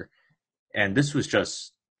 Composer. And this was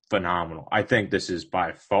just phenomenal. I think this is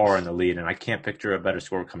by far in the lead, and I can't picture a better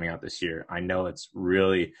score coming out this year. I know it's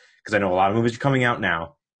really because I know a lot of movies are coming out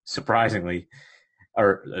now, surprisingly,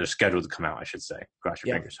 or are scheduled to come out, I should say. Cross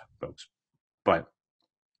your fingers, folks. But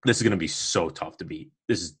this is going to be so tough to beat.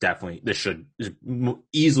 This is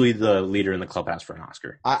easily the leader in the clubhouse for an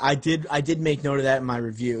Oscar. I did make note of that in my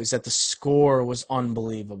review. Is that the score was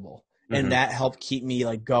unbelievable, and that helped keep me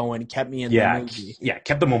like going, kept me in the movie. Yeah,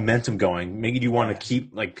 kept the momentum going, making you want to keep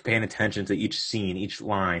like paying attention to each scene, each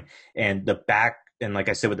line, and the back. And like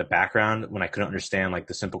I said, with the background, when I couldn't understand like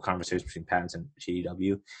the simple conversation between Pattinson and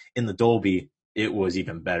JDW in the Dolby, it was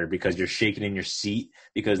even better because you're shaking in your seat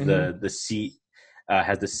because the seat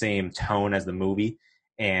has the same tone as the movie,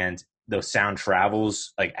 and the sound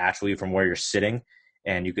travels like actually from where you're sitting.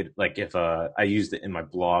 And you could like if I used it in my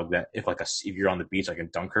blog that if you're on the beach like in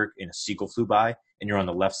Dunkirk and a seagull flew by and you're on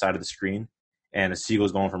the left side of the screen and the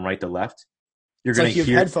seagull's going from right to left, you're gonna hear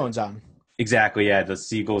headphones on. Exactly, yeah. The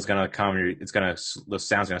seagull's gonna come. The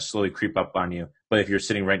sound's gonna slowly creep up on you. But if you're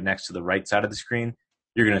sitting right next to the right side of the screen,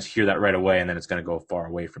 you're gonna hear that right away, and then it's gonna go far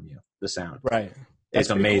away from you. The sound, right? It's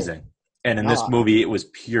amazing. Cool. And in this movie, it was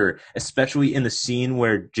pure, especially in the scene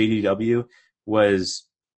where JDW was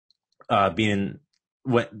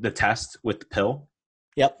the test with the pill.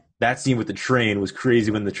 Yep. That scene with the train was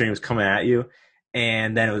crazy when the train was coming at you.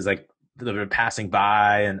 And then it was like they were passing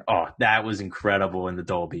by, and that was incredible in the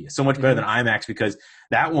Dolby. So much better than IMAX because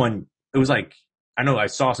that one, it was like, I know I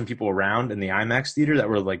saw some people around in the IMAX theater that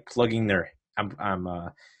were like plugging their, I'm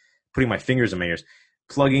putting my fingers in my ears,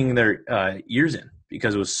 plugging their ears in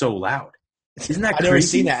because it was so loud. Isn't that crazy? I've never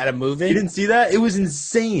seen that at a movie. You didn't see that? It was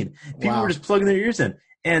insane. People were just plugging their ears in.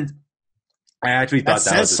 And I actually thought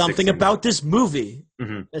that says something about this movie.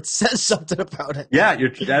 Mm-hmm. It says something about it. Yeah,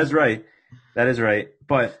 that is right. That is right.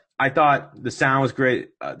 But I thought the sound was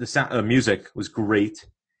great. The music was great.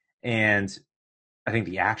 And I think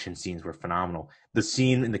the action scenes were phenomenal. The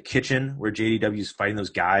scene in the kitchen where JDW is fighting those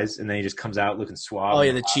guys, and then he just comes out looking suave. Oh,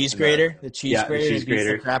 yeah, the cheese grater. The cheese grater beats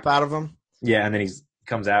the crap out of him. Yeah, and then he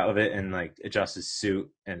comes out of it and like adjusts his suit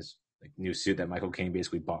and his like new suit that Michael Caine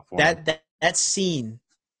basically bought for him. That scene,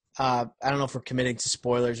 I don't know if we're committing to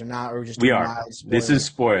spoilers or not, or just we are. This is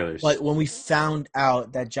spoilers. But when we found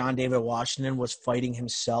out that John David Washington was fighting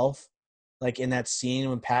himself, like in that scene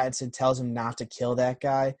when Pattinson tells him not to kill that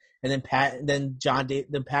guy, and then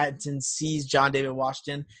Pattinson sees John David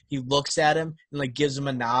Washington, he looks at him and like gives him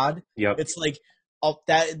a nod. Yep. It's like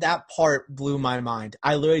that part blew my mind.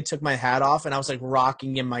 I literally took my hat off and I was like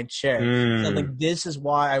rocking in my chair. So, like, this is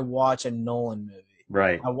why I watch a Nolan movie.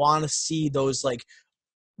 Right. I want to see those like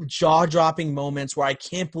jaw-dropping moments where I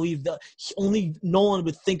can't believe that only Nolan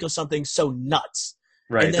would think of something so nuts.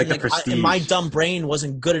 Right, and then, like the Prestige. And my dumb brain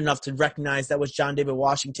wasn't good enough to recognize that was John David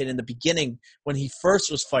Washington in the beginning when he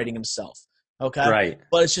first was fighting himself. Okay? Right.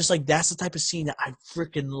 But it's just like that's the type of scene that I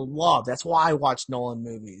freaking love. That's why I watch Nolan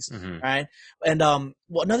movies. Mm-hmm. Right? And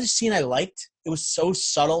another scene I liked, it was so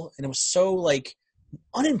subtle and it was so like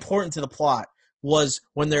unimportant to the plot, was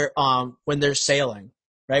when they're sailing.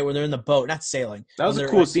 Right? When they're in the boat, not sailing. That was a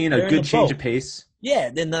cool scene, a good change of pace.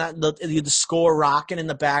 Yeah, then the score rocking in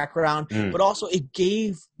the background, but also it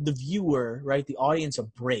gave the viewer, right, the audience, a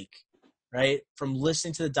break, right, from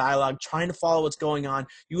listening to the dialogue, trying to follow what's going on.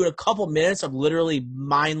 You had a couple minutes of literally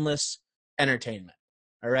mindless entertainment,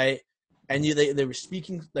 all right, and they were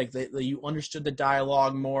speaking like you understood the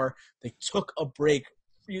dialogue more. They took a break.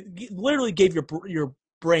 You literally gave your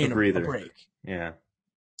brain a break. Yeah.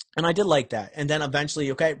 And I did like that. And then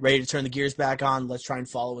eventually, okay, ready to turn the gears back on. Let's try and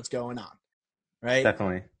follow what's going on. Right?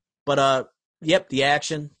 Definitely. But, yep, the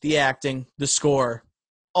action, the acting, the score,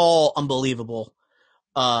 all unbelievable.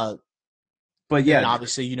 But, yeah. And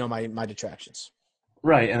obviously, you know my detractions.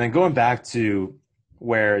 Right. And then going back to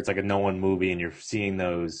where it's like a Nolan movie and you're seeing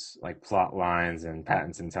those, like, plot lines and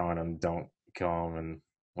Pattinson telling him don't kill him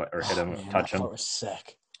or hit him, touch him. That was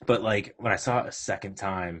sick. But, like, when I saw it a second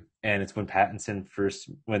time, and it's when Pattinson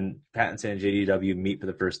and JDW meet for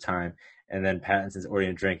the first time, and then Pattinson's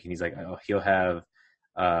ordering a drink, and he's like, oh, he'll have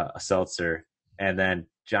a seltzer. And then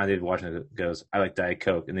John David Washington goes, I like Diet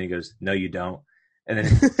Coke. And then he goes, no, you don't. And then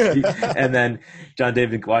and then John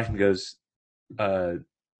David Washington goes,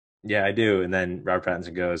 yeah, I do. And then Robert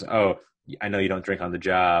Pattinson goes, oh, I know you don't drink on the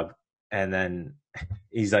job. And then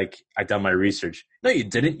he's like, I done my research. No, you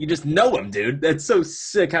didn't. You just know him, dude. That's so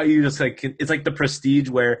sick how you just like, it's like the Prestige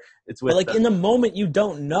where it's with But like in the moment you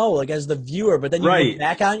don't know, like as the viewer, but then you look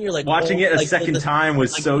back on it and you're like, watching it a like, second time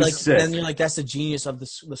was so sick. Then you're like, that's the genius of the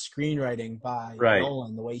screenwriting by Right.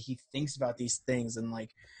 Nolan, the way he thinks about these things and like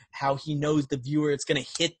how he knows the viewer, it's going to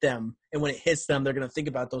hit them. And when it hits them, they're going to think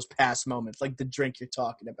about those past moments, like the drink you're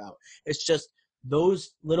talking about. It's just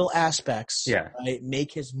those little aspects, right,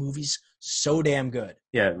 make his movies so damn good.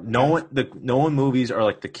 Yeah, Nolan movies are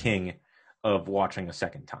like the king of watching a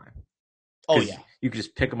second time. Oh yeah, you could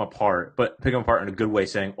just pick them apart, but pick them apart in a good way,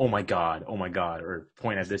 saying "Oh my god," or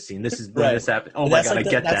point at this scene. This is when this happened. Oh my god, I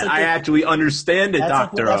get that. I actually understand it,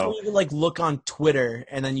 Doctor O. That's when you like look on Twitter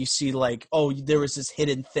and then you see like, oh, there was this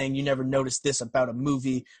hidden thing you never noticed this about a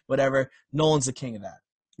movie, whatever. Nolan's the king of that.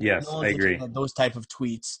 Yes, I agree. Those type of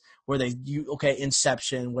tweets where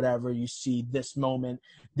Inception, whatever, you see this moment,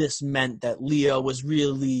 this meant that Leo was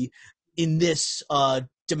really in this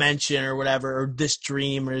dimension or whatever, or this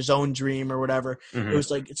dream or his own dream or whatever. Mm-hmm. It was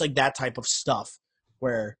like, it's like that type of stuff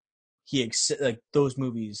where like those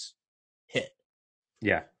movies hit.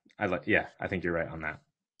 Yeah, I think you're right on that.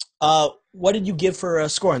 What did you give for a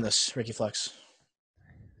score on this, Ricky Flex?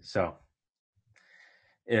 So,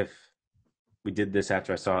 if we did this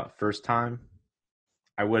after I saw it first time,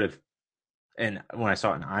 I would have, and when I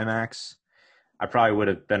saw it in IMAX, I probably would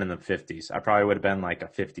have been in the 50s. I probably would have been like a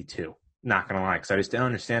 52. Not going to lie, because I just didn't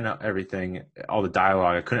understand everything, all the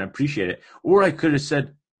dialogue. I couldn't appreciate it. Or I could have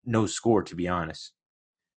said no score, to be honest,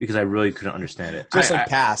 because I really couldn't understand it. Just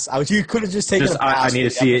pass. You could have just taken a pass. I need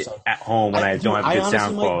to see it at home when I don't have good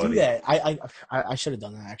sound quality. I should have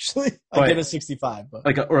done that, actually. I give it a 65.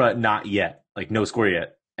 But. Or not yet. Like, no score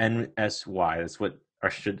yet. NSY. That's what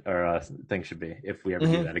our thing should be if we ever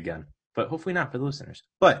do that again. But hopefully not for the listeners.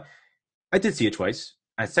 But I did see it twice.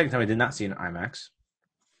 The second time I did not see it in IMAX.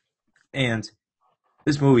 And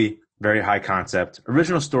this movie, very high concept.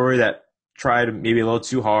 Original story that tried maybe a little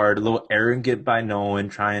too hard, a little arrogant by Nolan,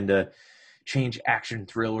 trying to change action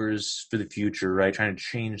thrillers for the future, right? Trying to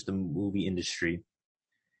change the movie industry.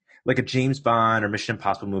 Like a James Bond or Mission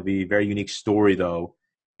Impossible movie, very unique story though.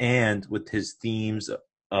 And with his themes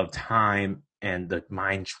of time and the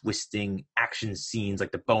mind-twisting action scenes,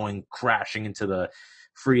 like the Boeing crashing into the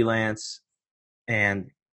Freelance.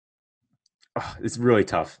 And it's really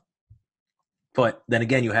tough. But then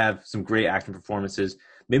again, you have some great acting performances.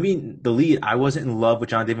 Maybe the lead, I wasn't in love with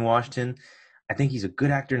John David Washington. I think he's a good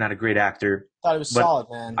actor, not a great actor. I thought he was solid,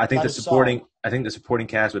 man. I think the supporting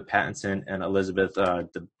cast with Pattinson and Elizabeth,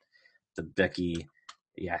 the Becky.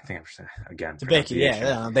 Yeah, I think again. The Becky,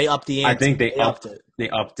 yeah, they upped the ante. I think they upped it. They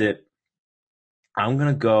upped it. I'm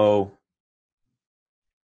gonna go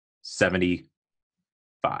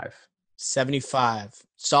 75. 75.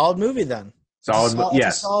 Solid movie then. Solid,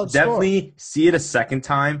 yes. Solid definitely see it a second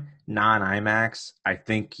time, non-IMAX. I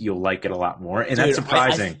think you'll like it a lot more, and that's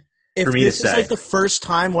surprising for me to say. If this is like the first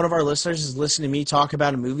time one of our listeners is listening to me talk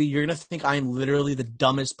about a movie, you're gonna think I am literally the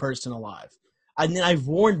dumbest person alive. And then I've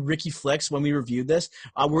warned Ricky Flicks when we reviewed this.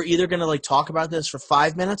 We're either gonna like talk about this for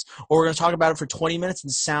 5 minutes, or we're gonna talk about it for 20 minutes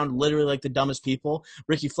and sound literally like the dumbest people.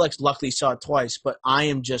 Ricky Flicks luckily saw it twice, but I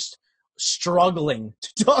am just struggling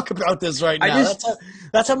to talk about this right now.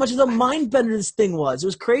 That's how much of a mind bender this thing was. It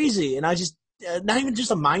was crazy, and I just not even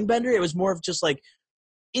just a mind bender. It was more of just like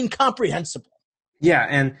incomprehensible. Yeah,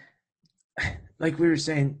 and like we were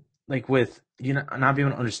saying, like with not being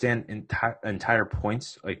able to understand entire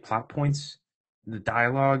points, like plot points, the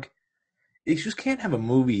dialogue. You just can't have a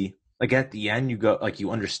movie like at the end you go like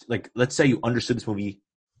you understand. Like let's say you understood this movie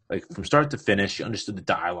like from start to finish, you understood the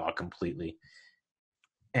dialogue completely.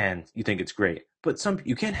 And you think it's great, but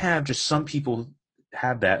you can't have just some people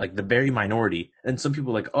have that, like the very minority, and some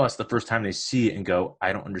people like us the first time they see it and go,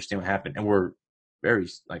 I don't understand what happened, and we're very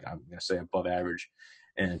like I'm gonna say above average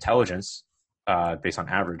in intelligence, based on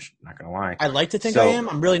average. Not gonna lie, I like to think I am.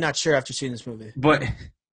 I'm really not sure after seeing this movie, but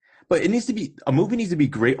it needs to be a movie needs to be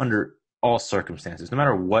great under all circumstances, no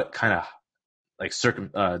matter what kind of like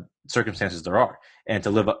circumstances there are. And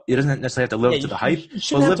to live up, it doesn't necessarily have to live up to the hype. You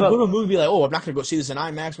shouldn't have to go to a movie and be like, oh, I'm not going to go see this in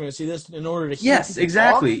IMAX. I'm going to see this in order to hear Yes,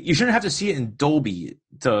 exactly. Talk. You shouldn't have to see it in Dolby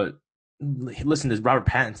to listen to Robert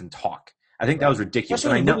Pattinson talk. I think that was ridiculous.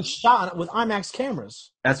 Especially when the movie shot with IMAX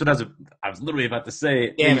cameras. That's what I was literally about to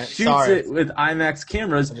say. Damn he shoots it with IMAX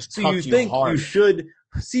cameras, so you think you should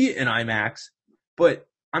see it in IMAX. But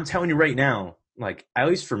I'm telling you right now, like at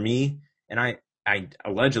least for me, and I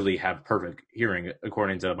allegedly have perfect hearing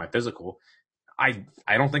according to my physical. I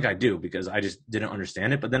don't think I do because I just didn't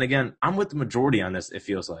understand it. But then again, I'm with the majority on this, it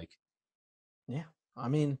feels like. Yeah. I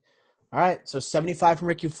mean, All right, so 75 from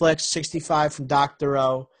Ricky Flex, 65 from Dr.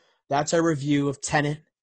 O. That's our review of Tenet.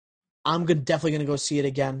 I'm definitely going to go see it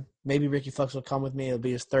again. Maybe Ricky Flex will come with me. It'll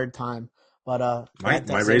be his third time. But Might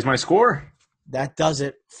raise my score. That does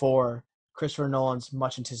it for Christopher Nolan's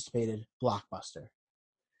much anticipated blockbuster.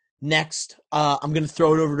 Next, I'm going to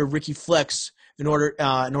throw it over to Ricky Flex in order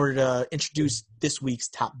to introduce this week's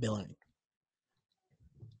top billing.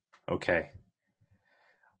 Okay.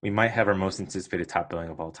 We might have our most anticipated top billing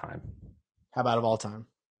of all time. How about of all time?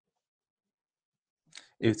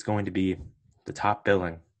 It's going to be the top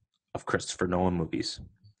billing of Christopher Nolan movies.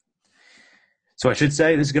 So I should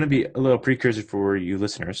say this is going to be a little precursor for you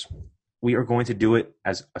listeners. We are going to do it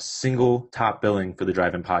as a single top billing for the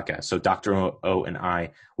Drive-In Podcast. So Dr. O and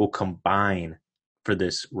I will combine for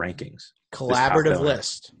this rankings. Collaborative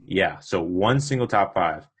list. Yeah, so one single top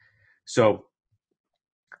 5. So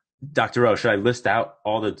Dr. O, should I list out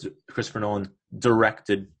all the Christopher Nolan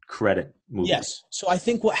directed credit movies? Yes. So I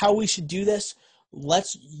think how we should do this,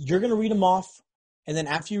 you're going to read them off, and then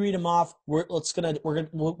after you read them off,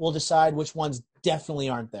 we'll decide which ones definitely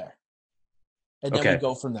aren't there. And then we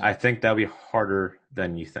go from there. I think that'll be harder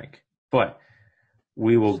than you think, but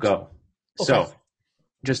we will go. Okay. So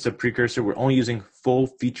just a precursor, we're only using full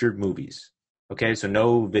featured movies. Okay, so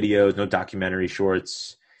no videos, no documentary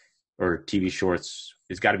shorts or TV shorts.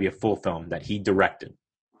 It's got to be a full film that he directed.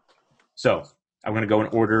 So I'm going to go in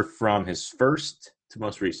order from his first to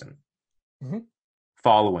most recent. Mm-hmm.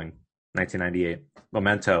 Following, 1998.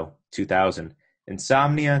 Memento, 2000.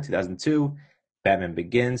 Insomnia, 2002. Batman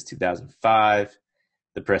Begins, 2005.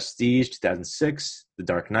 The Prestige, 2006. The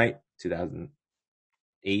Dark Knight,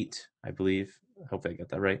 2008, I believe. Hopefully I got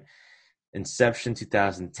that right. Inception,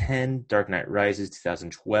 2010. Dark Knight Rises,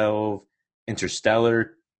 2012.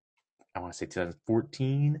 Interstellar, I want to say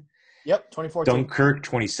 2014. Yep, 2014. Dunkirk,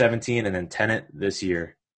 2017, and then Tenet this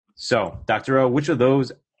year. So, Dr. O, which of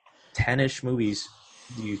those 10-ish movies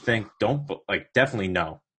do you think definitely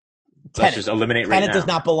no? Let's just eliminate right now. Tenet does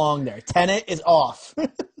not belong there. Tenet is off.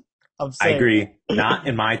 I agree. Not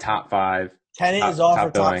in my top 5. Tenet is off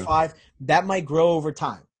for top 5. That might grow over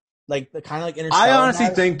time. Kind of like Interstellar. I honestly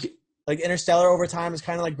think like Interstellar over time is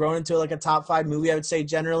kind of like grown into like a top 5 movie, I would say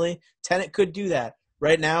generally. Tenet could do that.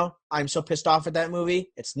 Right now, I'm so pissed off at that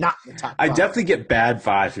movie. It's not the top 5. I definitely get bad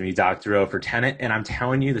vibes from you, Dr. O, for Tenet, and I'm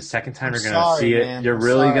telling you, the second time you're going to see it, you're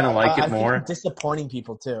really going to like it more. I'm disappointing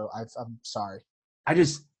people, too. I'm sorry. I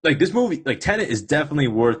just, this movie, Tenet is definitely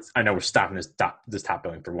worth, I know we're stopping this top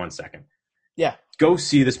billing for 1 second. Yeah. Go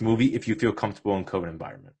see this movie if you feel comfortable in COVID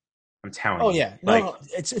environment. I'm telling you. Oh, yeah. No,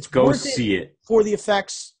 it's go worth see it. For the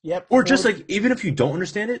effects, yep. Or just, even if you don't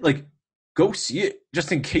understand it, go see it just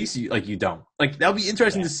in case you don't. That'll be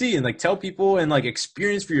interesting to see and tell people and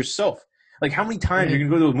experience for yourself. How many times you're gonna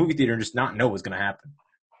go to a movie theater and just not know what's gonna happen?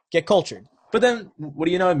 Get cultured. But then what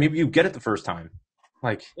do you know? Maybe you get it the first time.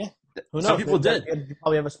 Who knows? Some people did. You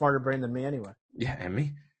probably have a smarter brain than me anyway. Yeah, and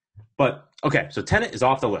me. But okay, so Tenet is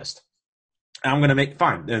off the list. And I'm gonna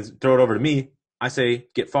throw it over to me. I say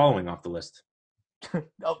get Following off the list.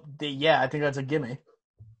 Yeah, I think that's a gimme.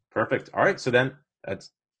 Perfect. All right, so then that's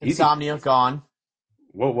Insomnia gone.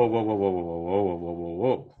 Whoa.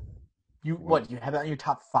 You have that in your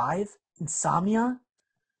top 5? Insomnia?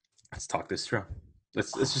 Let's talk this through.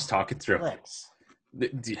 Let's just talk it through. Flex.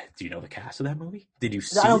 Do you know the cast of that movie? Did you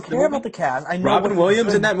see I don't care about the cast. I know Robin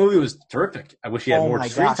Williams in that movie was terrific. I wish he had more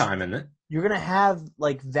screen time in it. You're going to have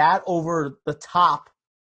that over the top,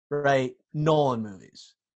 right, Nolan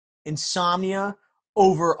movies. Insomnia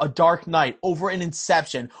over a Dark Knight, over an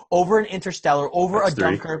Inception, over an Interstellar, over a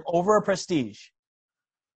Dunkirk, over a Prestige,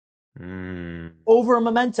 over a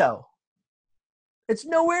Memento. It's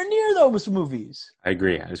nowhere near those movies. I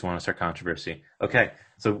agree. I just want to start controversy. Okay,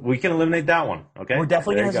 so we can eliminate that one. Okay, we're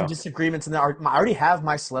definitely going to have some disagreements in there. I already have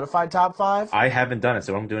my solidified top 5. I haven't done it,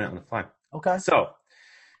 so I'm doing it on the fly. Okay. So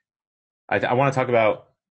I want to talk about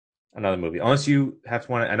another movie. Unless you have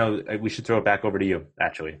to I know we should throw it back over to you,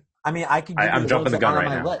 actually. I mean, I can give you I'm jumping the gun right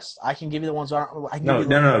now. List. I can give you the ones that aren't.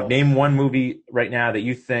 No. Name one movie right now that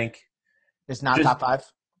you think is not top 5.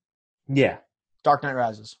 Yeah. Dark Knight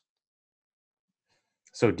Rises.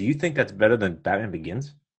 So, do you think that's better than Batman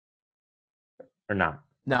Begins, or not?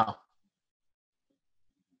 No.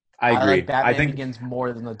 I agree. Like Batman Begins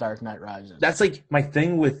more than The Dark Knight Rises. That's my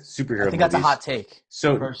thing with superhero movies. I think that's a hot take.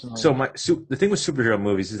 So, personally. The thing with superhero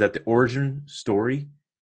movies is that the origin story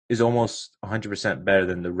is almost 100% better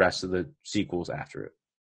than the rest of the sequels after it.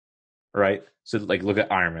 Right? So, look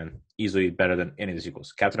at Iron Man. Easily better than any of the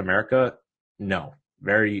sequels. Captain America, no.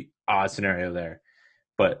 Very odd scenario there.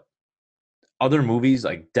 But other movies,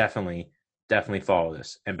 definitely follow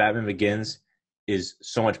this. And Batman Begins is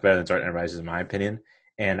so much better than Dark Knight Rises, in my opinion.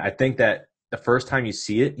 And I think that the first time you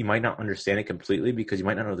see it, you might not understand it completely because you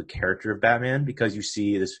might not know the character of Batman because you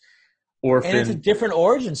see this And it's a orphan. different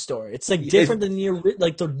origin story. It's like It's, different than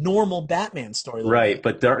the normal Batman story. A little right, bit.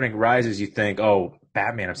 but Dark Knight Rises, you think, oh,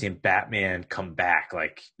 Batman, I'm seeing Batman come back.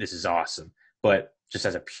 Like, this is awesome. But just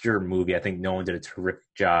as a pure movie, I think Nolan did a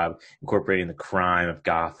terrific job incorporating the crime of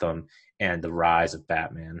Gotham and the rise of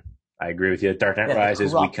Batman. I agree with you. Dark Knight Yeah, the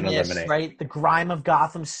Rises, we can corruptness, eliminate. right? The grime of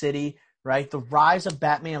Gotham City, right? The rise of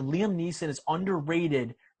Batman. Liam Neeson is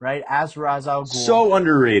underrated, right? As Ra's al Ghul. So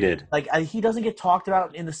underrated. Like he doesn't get talked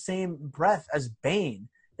about in the same breath as Bane.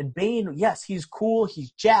 And Bane, yes, he's cool,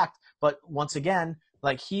 he's jacked, but once again,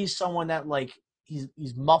 like he's someone that like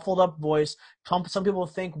he's muffled up voice. Some people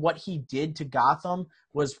think what he did to Gotham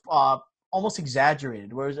was almost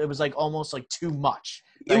exaggerated, whereas it was like almost like too much.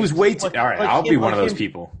 It was way too. All right, like I'll be one of those him,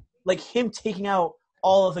 people. Like him taking out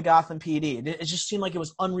all of the Gotham PD. It just seemed like it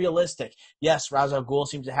was unrealistic. Yes, Ra's al Ghul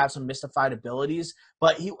seems to have some mystified abilities,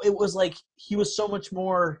 but it was like he was so much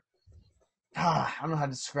more. I don't know how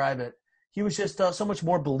to describe it. He was just so much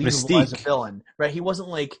more believable Mystique. as a villain, right? He wasn't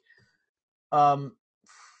like,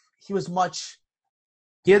 he was much.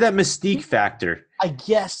 He had that mystique factor. I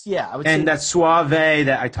guess, yeah. I would And say that suave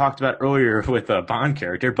that I talked about earlier with a Bond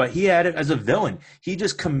character, but he had it as a villain. He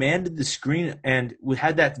just commanded the screen and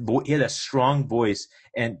had that. He had a strong voice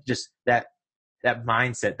and just that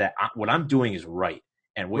mindset that what I'm doing is right,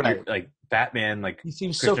 and what Right. you're like Batman, like he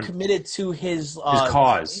seems so Christian- committed to his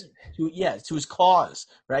cause. To his cause,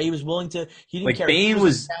 right? He was willing to. He didn't Like care. Bane He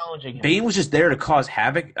was challenging him. Bane was just there to cause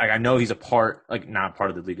havoc. Like I know he's a part, like not part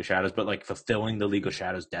of the League of Shadows, but like fulfilling the League of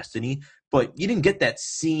Shadows' destiny. But you didn't get that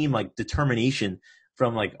same like determination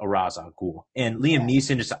from like a Ra's al Ghul. And Liam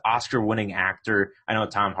Neeson, just an Oscar-winning actor. I know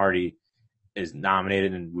Tom Hardy is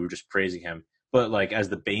nominated, and we were just praising him. But like as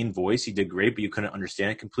the Bane voice, he did great, but you couldn't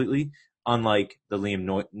understand it completely. Unlike the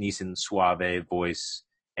Liam Neeson suave voice,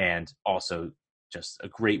 and also just a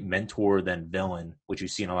great mentor than villain, which you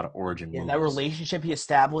see in a lot of origin movies. That relationship he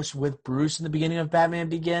established with Bruce in the beginning of Batman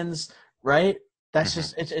Begins, right? That's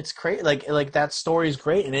just it's great. Like that story is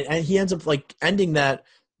great, and he ends up like ending that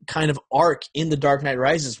kind of arc in The Dark Knight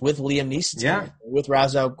Rises with Liam Neeson, with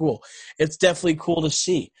Ra's al Ghul. It's definitely cool to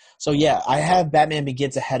see. So yeah, I have Batman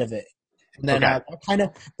Begins ahead of it. And then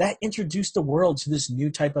that introduced the world to this new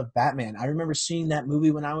type of Batman. I remember seeing that movie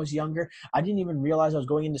when I was younger. I didn't even realize I was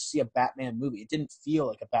going in to see a Batman movie. It didn't feel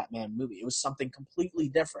like a Batman movie. It was something completely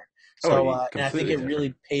different. So, and I think it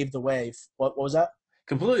really paved the way. What was that?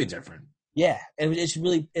 Completely different. Yeah, and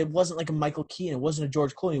it wasn't like a Michael Keaton. It wasn't a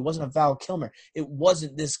George Clooney. It wasn't a Val Kilmer. It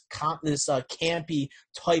wasn't this campy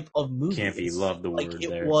type of movie. Campy, love the word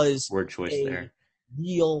there. It was word choice there.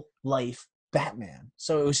 Real life Batman.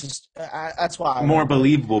 So it was just that's why more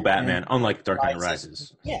believable Batman, unlike Dark Knight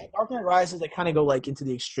Rises. Yeah, Dark Knight Rises, they kind of go like into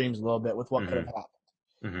the extremes a little bit with what could have happened.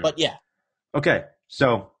 Mm-hmm. But yeah. Okay,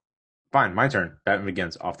 so fine, my turn. Batman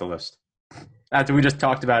Begins off the list. After we just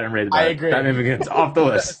talked about it and rated it, I agree. Batman Begins off the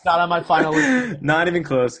list. It's not on my final list. Not even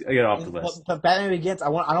close. I get off the list. But Batman Begins, I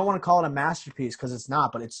don't want to call it a masterpiece because it's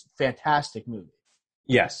not, but it's a fantastic movie.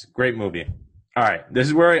 Yes, great movie. All right, this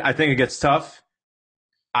is where I think it gets tough.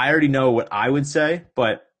 I already know what I would say,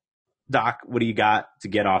 but Doc, what do you got to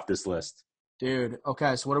get off this list? Dude,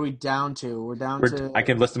 okay, so what are we down to? We're down to... I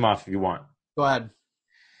can list them off if you want. Go ahead.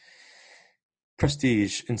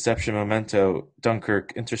 Prestige, Inception, Memento,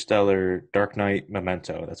 Dunkirk, Interstellar, Dark Knight,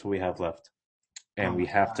 Memento. That's what we have left. And we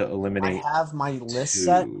have to eliminate... I have my list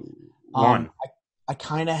set. One. I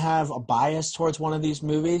kind of have a bias towards one of these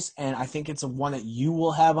movies, and I think it's a one that you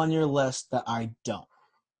will have on your list that I don't.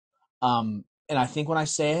 And I think when I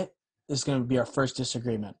say it, this is going to be our first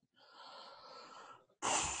disagreement.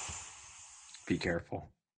 Be careful.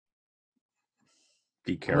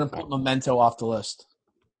 Be careful. I'm going to put Memento off the list.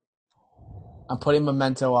 I'm putting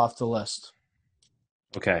Memento off the list.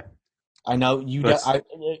 Okay. I know you. Do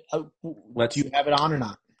you have it on or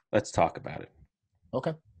not? Let's talk about it.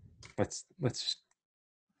 Okay. Let's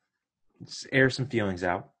air some feelings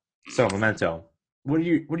out. So, Memento. What do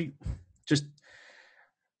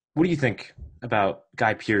you think about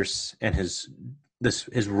Guy Pearce and his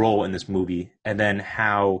role in this movie, and then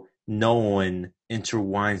how Nolan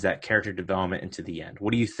intertwines that character development into the end?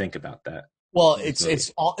 What do you think about that? Well,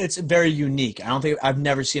 it's very unique. I've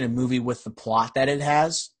never seen a movie with the plot that it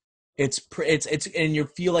has. It's and you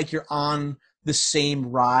feel like you're on the same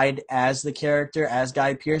ride as the character, as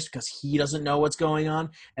Guy Pearce, because he doesn't know what's going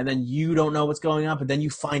on, and then you don't know what's going on, but then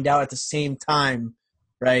you find out at the same time,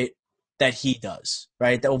 right, that he does,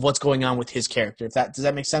 right, that what's going on with his character. Does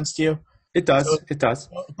that make sense to you? It So, does. It does.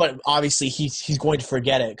 but obviously he's going to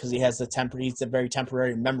forget it because he has he's a very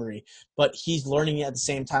temporary memory. But he's learning it at the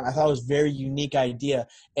same time. I thought it was a very unique idea,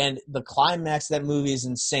 and the climax of that movie is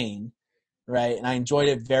insane, right? And I enjoyed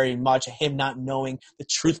it very much. Him not knowing the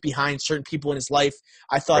truth behind certain people in his life.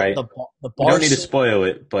 I thought Right. the We don't bar need to scene, spoil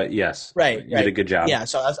it, but yes, right, you did a right, good job. yeah.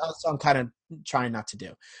 So that's what I'm kind of trying not to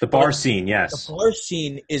do. The bar But scene, the yes. bar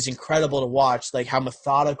scene is incredible to watch, like how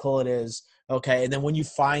methodical it is. Okay, and then when you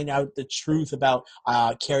find out the truth about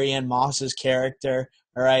Carrie Ann Moss's character,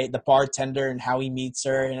 all right, the bartender and how he meets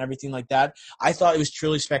her and everything like that, I thought it was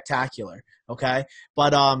truly spectacular. Okay,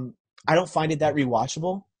 but I don't find it that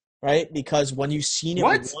rewatchable, right? Because What? when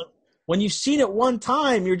you've seen it one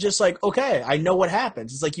time, you're just like, okay, I know what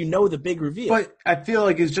happens. It's like you know the big reveal. But I feel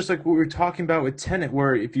like it's just like what we were talking about with Tenet,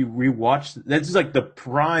 where if you rewatch, that's just like the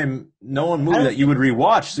prime Nolan movie that you would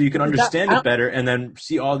rewatch so you can understand it better and then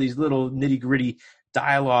see all these little nitty gritty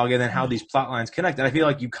dialogue and then how these plot lines connect. And I feel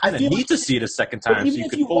like you kind of need to see it a second time so you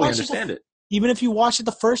could fully understand it. Even if you watch it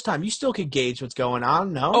the first time, you still could gauge what's going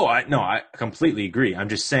on. No. Oh, I completely agree. I'm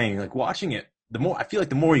just saying, like watching it, I feel like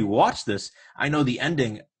the more you watch this, I know the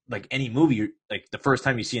ending. Like any movie, like the first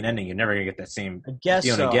time you see an ending, you're never gonna get that same feeling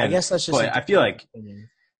so. again. I guess that's just. But I feel like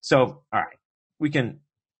so. All right, we can.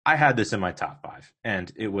 I had this in my top 5,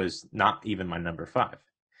 and it was not even my number 5.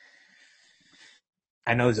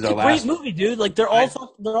 I know this is our last great movie, dude. Like they're all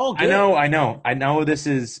good. I know. This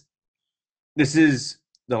is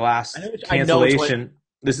the last cancellation.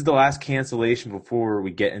 This is the last cancellation before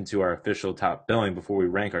we get into our official top billing. Before we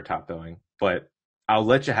rank our top billing, but I'll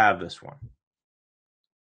let you have this one.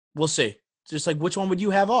 We'll see. Just like which one would you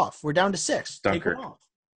have off? We're down to 6. Dunkirk. Take one off.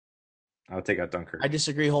 I'll take out Dunkirk. I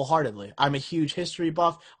disagree wholeheartedly. I'm a huge history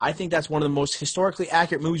buff. I think that's one of the most historically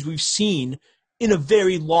accurate movies we've seen in a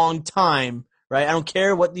very long time. Right? I don't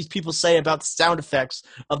care what these people say about the sound effects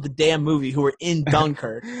of the damn movie who were in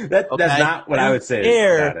Dunkirk. That's not what I would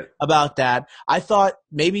say about that. I thought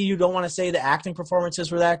maybe you don't want to say the acting performances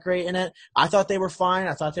were that great in it. I thought they were fine.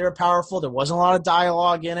 I thought they were powerful. There wasn't a lot of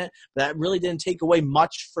dialogue in it. That really didn't take away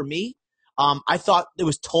much for me. I thought it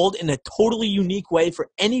was told in a totally unique way for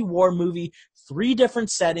any war movie. 3 different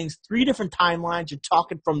settings, 3 different timelines. You're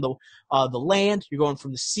talking from the land, you're going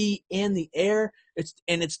from the sea and the air. It's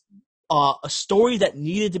a story that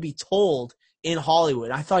needed to be told in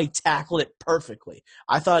Hollywood. I thought he tackled it perfectly.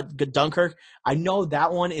 I thought Dunkirk, I know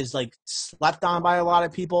that one is like slept on by a lot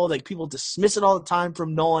of people. Like people dismiss it all the time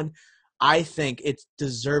from Nolan. I think it's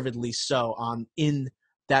deservedly so in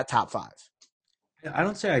that top 5. I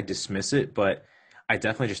don't say I dismiss it, but I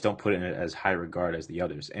definitely just don't put it in as high regard as the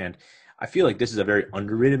others. And I feel like this is a very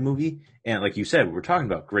underrated movie. And like you said, we're talking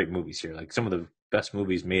about great movies here, like some of the best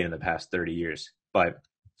movies made in the past 30 years. But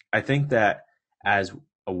I think that as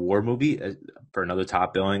a war movie, for another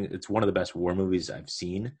top billing, it's one of the best war movies I've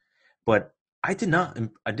seen. But I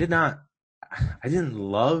didn't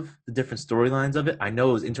love the different storylines of it. I know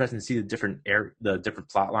it was interesting to see the different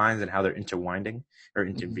plot lines and how they're intertwining.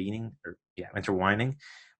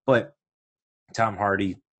 But Tom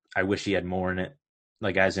Hardy, I wish he had more in it,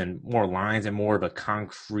 like as in more lines and more of a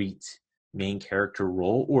concrete main character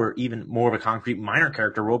role, or even more of a concrete minor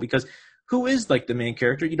character role, because who is like the main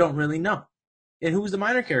character? You don't really know. And who's the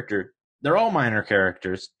minor character? They're all minor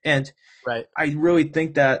characters. And right. I really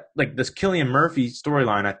think that like this Cillian Murphy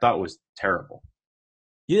storyline I thought was terrible.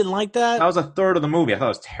 You didn't like that? That was a third of the movie. I thought it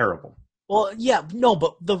was terrible. Well, yeah, no,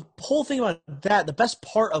 but the whole thing about that, the best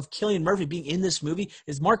part of Cillian Murphy being in this movie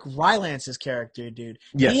is Mark Rylance's character, dude.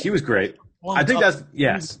 Yes, he was great. I think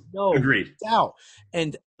agreed. Doubt.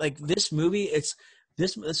 And like this movie,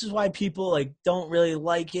 this is why people like don't really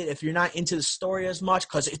like it if you're not into the story as much,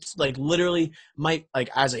 because it's like literally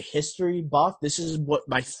as a history buff, this is what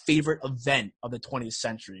my favorite event of the 20th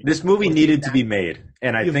century. This movie needed to be made,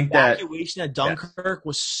 and I think that the evacuation of Dunkirk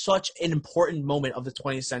was such an important moment of the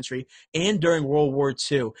 20th century and during World War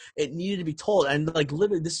II. It needed to be told, and like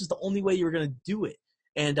literally, this is the only way you were gonna do it.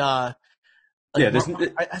 And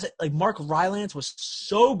Mark Rylance was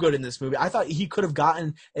so good in this movie. I thought he could have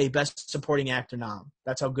gotten a Best Supporting Actor nom.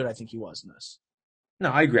 That's how good I think he was in this.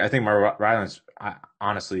 No, I agree. I think Mark Rylance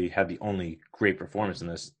honestly had the only great performance in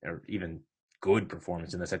this, or even good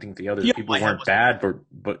performance in this. I think the other people weren't bad,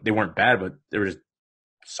 but they weren't bad, but they were just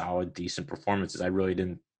solid, decent performances. I really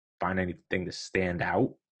didn't find anything to stand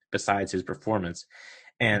out besides his performance,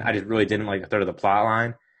 and I just really didn't like a third of the plot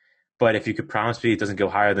line. But if you could promise me it doesn't go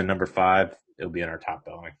higher than number 5, it'll be in our top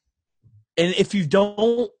billing. And if you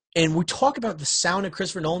don't, and we talk about the sound of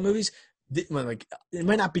Christopher Nolan movies, it might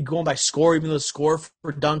not be going by score, even though the score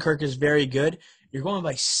for Dunkirk is very good. You're going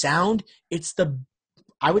by sound.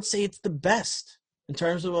 I would say it's the best in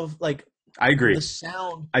terms of like I agree. the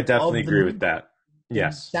sound I definitely of the agree with movie, that. the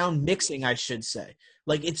Yes. sound mixing, I should say.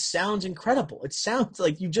 Like it sounds incredible. It sounds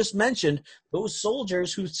like you just mentioned those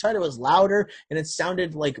soldiers who said it was louder and it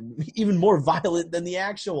sounded like even more violent than the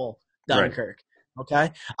actual Right. Dunkirk.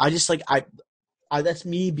 Okay, I just like I that's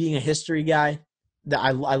me being a history guy. That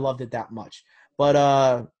I loved it that much.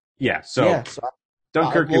 But Yeah. So yeah. So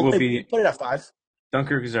Dunkirk, it will we'll be put it at 5.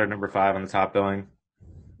 Dunkirk is our number 5 on the top billing.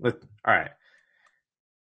 All right.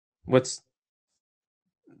 What's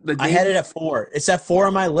the I had name? it at 4. It's at 4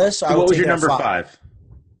 on my list. So I will What was take your it at number 5. 5?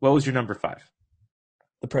 What was your number 5?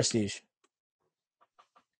 The Prestige.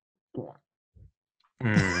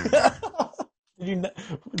 Hmm. Did you?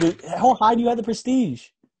 How high do you have the Prestige?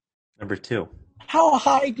 Number 2. How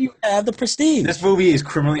high do you have the Prestige? This movie is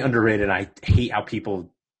criminally underrated. I hate how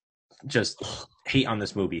people just hate on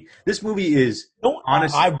this movie. This movie is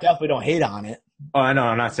honest. I definitely don't hate on it. Oh, I know.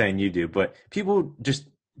 I'm not saying you do, but people just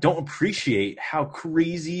don't appreciate how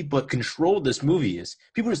crazy but controlled this movie is.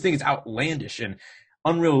 People just think it's outlandish and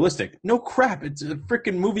unrealistic. No crap. It's a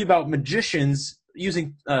freaking movie about magicians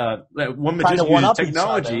using one Trying to magician one uses up each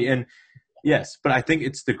technology. other. And yes, but I think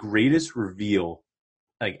it's the greatest reveal,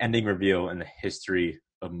 like ending reveal in the history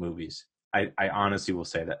of movies. I honestly will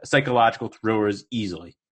say that. Psychological thrillers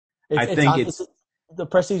easily. I think it's the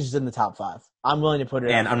Prestige is in the top 5. I'm willing to put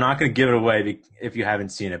it. and I'm not going to give it away if you haven't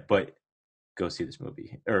seen it, but go see this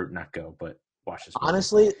movie, or not go, but watch this movie.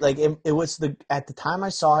 Honestly, like it was at the time I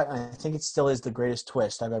saw it, and I think it still is the greatest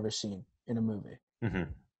twist I've ever seen in a movie. Mm-hmm.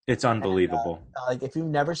 It's unbelievable. And, like if you've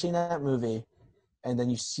never seen that movie, and then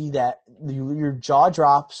you see that, your jaw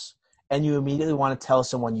drops, and you immediately want to tell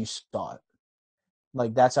someone you saw it.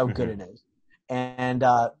 Like that's how good it is. And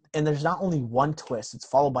there's not only one twist; it's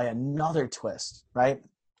followed by another twist, right?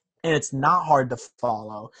 And it's not hard to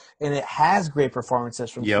follow, and it has great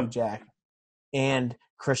performances from Hugh Jackman and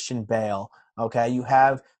Christian Bale. Okay, you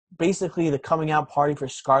have basically the coming out party for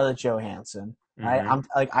Scarlett Johansson. Right? I'm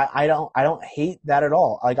like I don't hate that at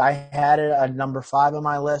all. Like I had it at number 5 on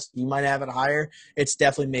my list. You might have it higher. It's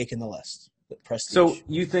definitely making the list. The Prestige.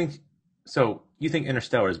 So you think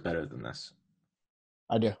Interstellar is better than this?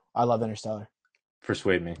 I do. I love Interstellar.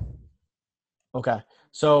 Persuade me. Okay.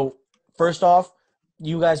 So first off,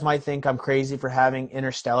 you guys might think I'm crazy for having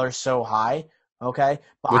Interstellar so high. Okay.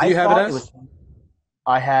 But What do you have it as?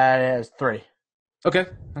 I had it as 3. Okay.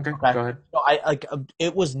 Go ahead. So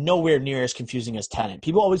it was nowhere near as confusing as Tenet.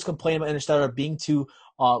 People always complain about Interstellar being too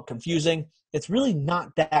confusing. It's really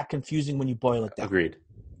not that confusing when you boil it down. Agreed.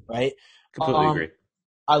 Right? Completely agree.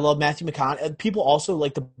 I love Matthew McConaughey. People also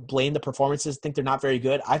like to blame the performances, think they're not very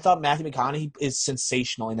good. I thought Matthew McConaughey is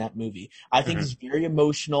sensational in that movie. I think he's very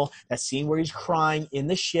emotional. That scene where he's crying in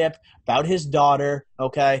the ship about his daughter,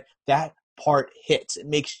 okay, that part hits. It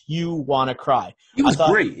makes you want to cry. He was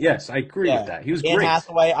great. Yes, I agree with that. He was great. Anne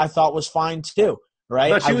Hathaway, I thought, was fine too,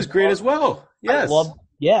 right? I thought she was great as well. Yes.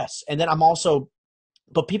 Yes. And then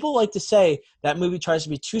but people like to say that movie tries to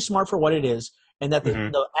be too smart for what it is, and that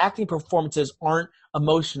the acting performances aren't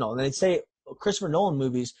emotional. And they say Christopher Nolan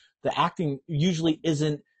movies, the acting usually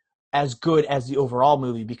isn't as good as the overall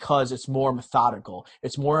movie because it's more methodical.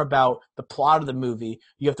 It's more about the plot of the movie.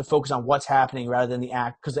 You have to focus on what's happening rather than the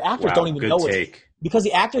act, because the actors don't even know because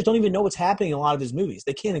the actors don't even know what's happening in a lot of his movies.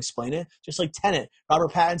 They can't explain it. Just like Tenet,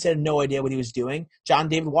 Robert Pattinson had no idea what he was doing. John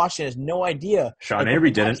David Washington has no idea. Sean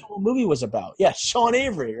Avery didn't. What the movie was about. Yeah, Sean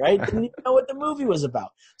Avery, right? Didn't even know what the movie was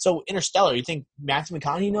about. So Interstellar, you think Matthew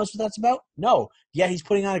McConaughey knows what that's about? No. Yeah, he's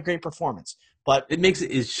putting on a great performance. But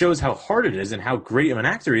it shows how hard it is and how great of an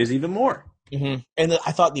actor he is even more. Mm-hmm. And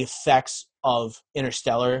I thought the effects of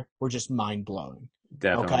Interstellar were just mind-blowing.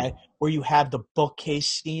 Definitely. Okay, where you have the bookcase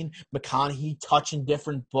scene, McConaughey touching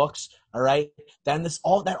different books. All right, then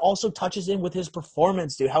that also touches in with his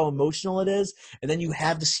performance, dude. How emotional it is, and then you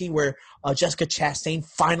have the scene where Jessica Chastain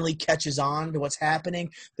finally catches on to what's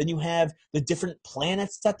happening. Then you have the different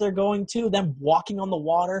planets that they're going to, them walking on the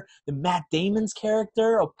water. The Matt Damon's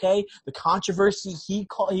character, okay, the controversy he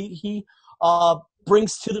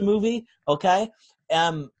brings to the movie, okay.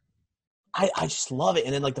 I just love it,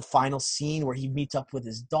 and then like the final scene where he meets up with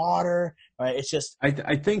his daughter, right? It's just I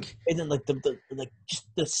think, and then like just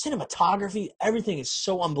the cinematography, everything is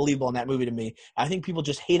so unbelievable in that movie to me. I think people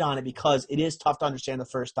just hate on it because it is tough to understand the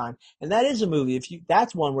first time, and that is a movie.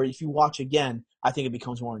 That's one where if you watch again, I think it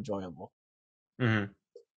becomes more enjoyable. Mm-hmm.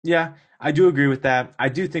 Yeah, I do agree with that. I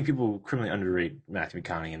do think people criminally underrate Matthew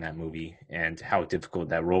McConaughey in that movie and how difficult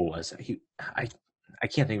that role was. I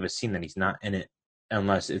can't think of a scene that he's not in it.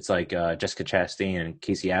 Unless it's like Jessica Chastain and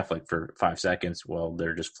Casey Affleck for 5 seconds while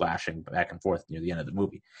they're just flashing back and forth near the end of the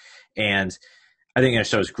movie. And I think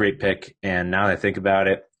Interstellar is a great pick. And now that I think about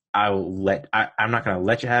it, I'm not going to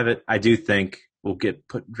let you have it. I do think we'll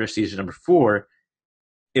put Prestige at number 4.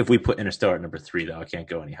 If we put Interstellar at number 3, though, I can't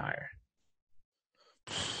go any higher.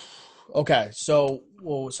 Okay, so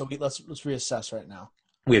let's reassess right now.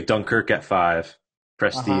 We have Dunkirk at 5, Uh-huh.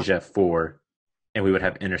 Prestige at 4, and we would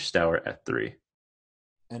have Interstellar at 3.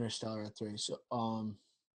 Interstellar at 3. So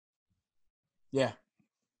yeah.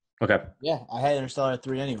 Okay. Yeah, I had Interstellar at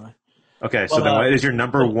 3 anyway. Okay, so But then what is your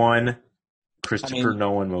number so, 1 Christopher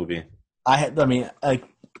Nolan movie? like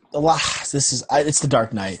a lot. It's The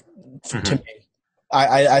Dark Knight to Mm-hmm. me.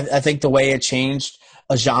 I think the way it changed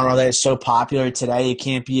a genre that is so popular today, it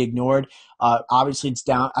can't be ignored. Obviously, it's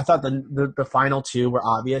down. I thought the final two were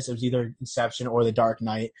obvious. It was either Inception or The Dark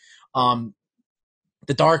Knight.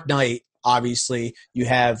 The Dark Knight, obviously, you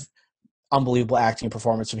have unbelievable acting and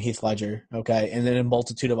performance from Heath Ledger, okay, and then a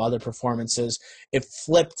multitude of other performances. It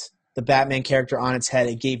flipped the Batman character on its head.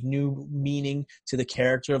 It gave new meaning to the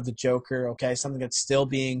character of the Joker, okay, something that's still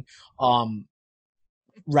being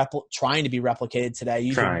trying to be replicated today.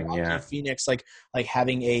 Using Yeah. Phoenix like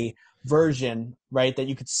having a version, right, that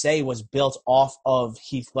you could say was built off of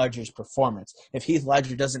Heath Ledger's performance. If Heath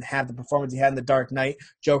Ledger doesn't have the performance he had in The Dark Knight,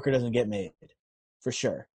 Joker doesn't get made, for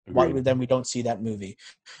sure. Then we don't see that movie.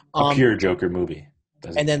 A pure Joker movie.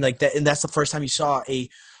 And then like that, and that's the first time you saw a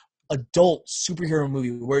adult superhero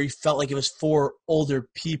movie where you felt like it was for older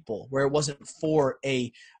people, where it wasn't for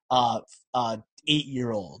a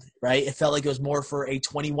 8-year-old, right? It felt like it was more for a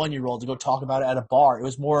 21-year-old to go talk about it at a bar. It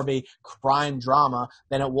was more of a crime drama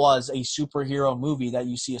than it was a superhero movie that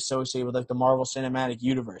you see associated with like the Marvel Cinematic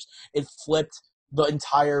Universe. It flipped the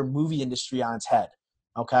entire movie industry on its head.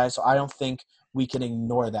 Okay, so I don't think we can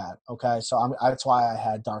ignore that. Okay, so that's why I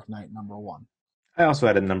had Dark Knight number 1. I also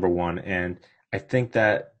had a number 1, and I think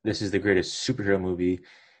that this is the greatest superhero movie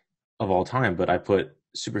of all time, but I put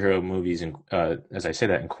superhero movies in, as I say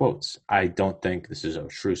that in quotes. I don't think this is a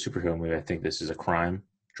true superhero movie. I think this is a crime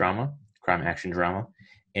action drama.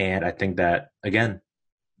 And I think that, again,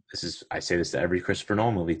 I say this to every Christopher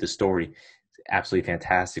Nolan movie, the story is absolutely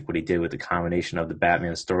fantastic. What he did with the combination of the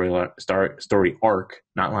Batman story arc,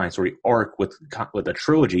 not line, story arc with a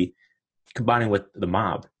trilogy, combining with the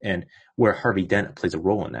mob, and where Harvey Dent plays a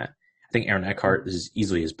role in that. I think Aaron Eckhart, this is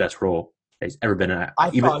easily his best role that he's ever been in.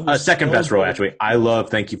 Even a second best role, actually. I love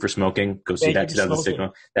Thank You for Smoking. Go see that 2006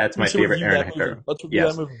 one. That's my favorite Aaron Eckhart. Let's review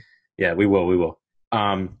that movie. Yeah, we will.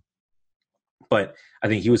 But I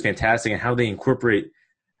think he was fantastic, and how they incorporate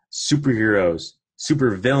superheroes,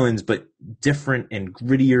 super villains, but different and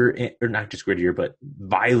grittier, or not just grittier, but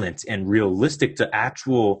violent and realistic to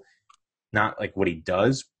actual, not like what he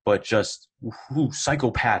does, but just who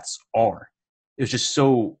psychopaths are. It was just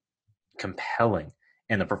so compelling,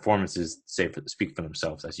 and the performances speak for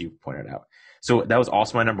themselves, as you pointed out. So that was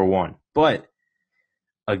also my number 1. But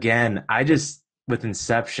again, with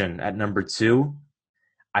Inception at number 2,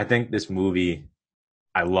 I think this movie,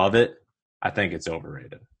 I love it. I think it's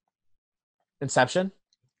overrated. Inception?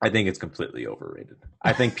 I think it's completely overrated.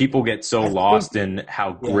 I think people get so lost in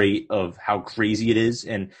how great of how crazy it is,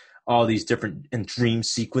 and all these different dream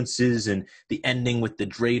sequences, and the ending with the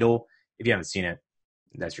dreidel. If you haven't seen it,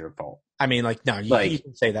 that's your fault. I mean, like, no, you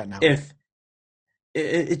can say that now. If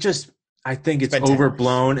it just, I think it's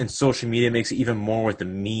overblown, and social media makes it even more with the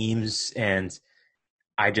memes, and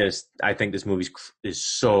I think this movie is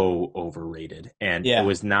so overrated, and it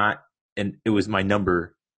was not, and it was my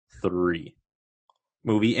number 3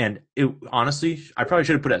 movie, and it honestly, I probably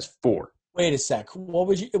should have put it as 4. Wait a sec. What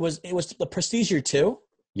would you? It was The Prestige 2.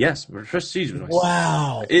 Yes, Prestige was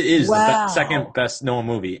wow. It is the second best Nolan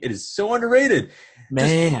movie. It is so underrated.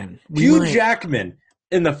 Man, Hugh Jackman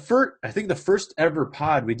in the first, I think the first ever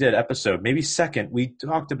pod we did episode, maybe second, we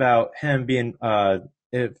talked about him being Enzo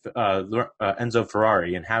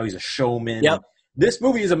Ferrari and how he's a showman. Yep. This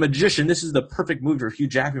movie is a magician. This is the perfect movie for Hugh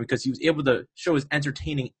Jackman because he was able to show his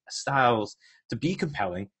entertaining styles to be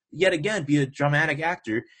compelling, yet again be a dramatic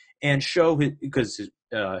actor and show because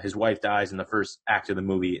his wife dies in the first act of the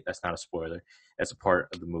movie. That's not a spoiler. That's a part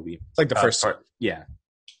of the movie. It's like the first part. Yeah.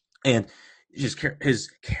 And his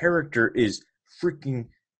character is freaking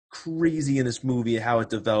crazy in this movie, how it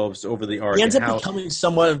develops over the arc. He ends up becoming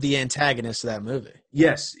somewhat of the antagonist of that movie.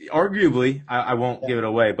 Yes, arguably. I won't give it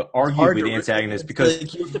away, but arguably the antagonist, because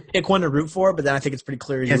like you have to pick one to root for, but then I think it's pretty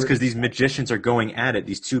clear. Yes, because these magicians are going at it,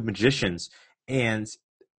 these two magicians, and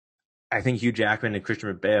I think Hugh Jackman and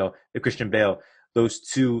Christian Bale, those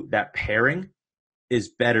two, that pairing is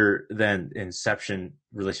better than Inception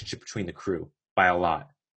relationship between the crew by a lot.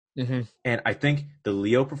 Mm-hmm. And I think the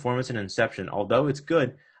Leo performance in Inception, although it's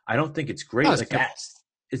good, I don't think it's great. It's best.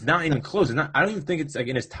 It's not even close. It's not. I don't even think it's like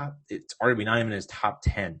in his top. It's arguably not even in his top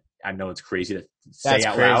 10. I know it's crazy to say That's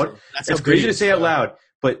out crazy. loud. That's It's how good crazy he to is. say out loud.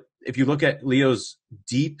 But if you look at Leo's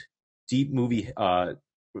deep movie,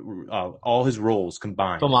 all his roles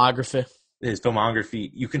combined, Filmography. his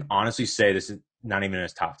filmography, you can honestly say this is not even in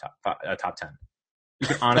his top 10. You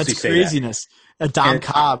can honestly That's say that. craziness. Dom And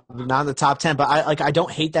Cobb, not in the top 10, but I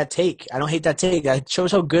don't hate that take. I don't hate that take. That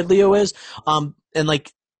shows how good Leo is. And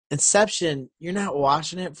like Inception, you're not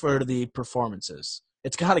watching it for the performances.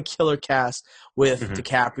 It's got a killer cast with Mhm.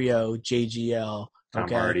 DiCaprio, JGL, Tom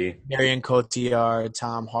okay, Hardy, Marion Cotillard,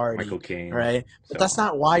 Tom Hardy, Michael Caine, right? But so that's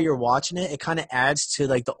not why you're watching it. It kind of adds to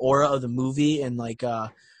like the aura of the movie, and like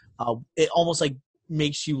it almost like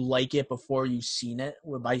makes you like it before you've seen it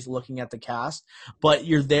by looking at the cast. But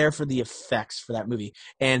you're there for the effects for that movie,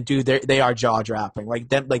 and dude, they are jaw dropping. Like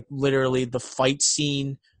them, like literally the fight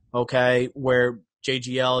scene, okay, where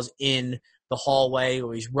JGL is in the hallway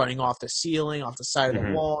where he's running off the ceiling, off the side of the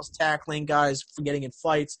Mhm. walls, tackling guys, getting in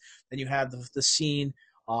fights. Then you have the scene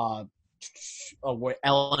where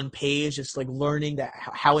Ellen Page is like learning that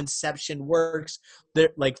how Inception works. They're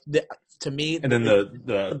like to me, and then it's the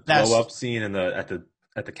the blow best. up scene in the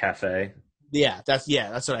at the cafe, Yeah, that's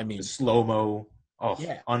what I the mean. slow mo. Oh,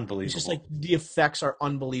 Yeah, it's just like unbelievable. the effects are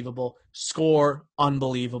unbelievable, score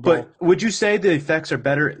unbelievable. But would you say the effects are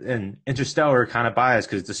better in Interstellar? Kind of biased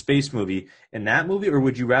because it's a space movie in that movie, or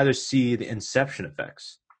would you rather see the Inception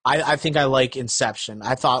effects? I think I like Inception.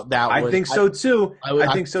 I thought that I was think so too. I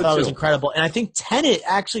I think so thought it was too. incredible, and I think Tenet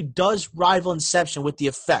actually does rival Inception with the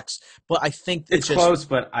effects. But I think It's it's just close,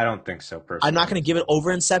 but I don't think so I'm not personally. going to give it over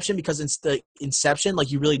Inception because it's the Inception,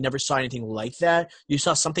 like you really never saw anything like that. You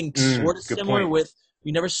saw something sort of Good similar point. with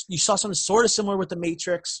you saw something sort of similar with the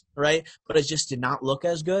Matrix, right? But it just did not look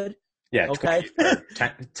as good. Yeah, Okay, 20 or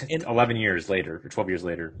 10, and 11 years later or 12 years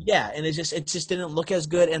later. yeah, and it just didn't look as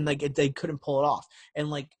good, and like they couldn't pull it off. And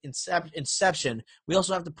like Inception, we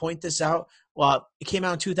also have to point this out. Well, it came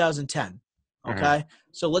out in 2010. Mhm. Okay,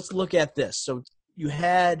 so let's look at this. So you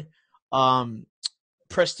had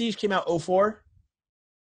Prestige came out '04.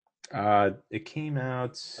 It came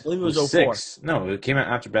out I believe it was '04. '06. No, it came out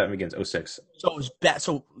after Batman Begins. '06. So it was bad.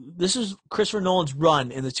 So this is Christopher Nolan's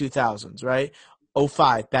run in the 2000s, right?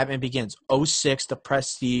 '05, Batman Begins. '06, The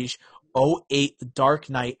Prestige. '08, The Dark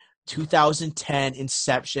Knight. 2010,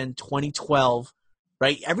 Inception. 2012,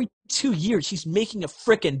 right? Every 2 years, he's making a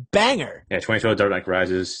freaking banger. Yeah, 2012 Dark Knight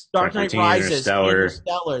Rises. Dark Knight 2014 Rises, Interstellar.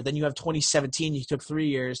 Interstellar. Then you have 2017. He took 3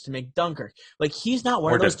 years to make Dunkirk. Like he's not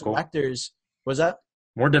one More of those difficult. directors. Was that?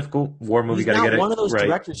 More difficult. War movie He's got to not get one it of those right,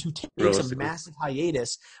 directors who takes a realistically. massive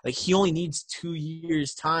hiatus. Like he only needs 2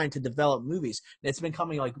 years time to develop movies. And it's been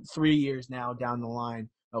coming like 3 years now down the line.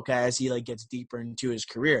 Okay, as he like gets deeper into his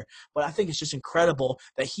career. But I think it's just incredible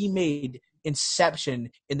that he made Inception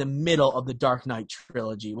in the middle of the Dark Knight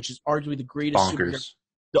trilogy, which is arguably Bonkers.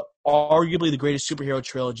 arguably the greatest superhero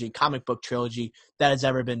trilogy, comic book trilogy that has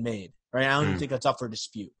ever been made. Right? I don't even Mm. think that's up for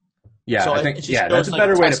dispute. Yeah, So I it think, just that's shows a like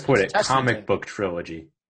better way to it's put a it. testament to Comic him. book trilogy.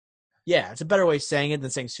 Yeah, it's a better way of saying it than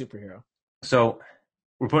saying superhero. So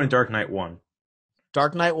we're putting Dark Knight 1.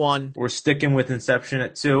 Dark Knight 1. We're sticking with Inception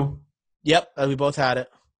at 2. Yep, we both had it.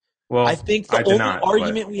 Well, I think the I did only not,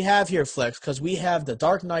 argument we have here, Flex, because we have the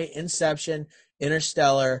Dark Knight, Inception,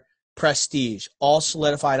 Interstellar, Prestige, all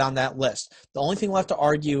solidified on that list. The only thing left to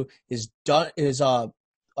argue is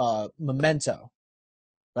Memento,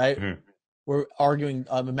 right? Mhm. We're arguing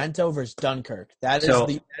Memento versus Dunkirk. That So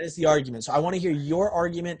is the argument. So I want to hear your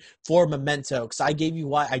argument for Memento because I gave you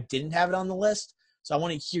why I didn't have it on the list. So I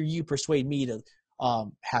want to hear you persuade me to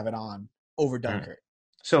have it on over Dunkirk.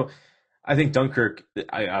 So I think Dunkirk,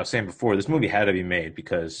 I was saying before, this movie had to be made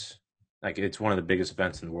because like it's one of the biggest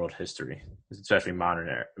events in world history, especially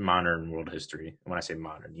modern world history. And when I say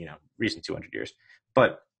modern, recent 200 years.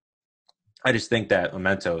 But I just think that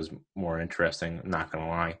Memento is more interesting. I'm not gonna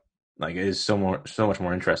lie, like it is so much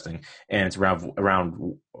more interesting, and it's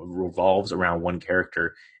revolves around one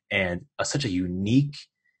character and such a unique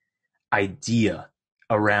idea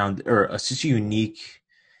around, or such a unique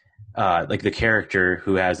like the character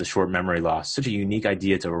who has the short memory loss, such a unique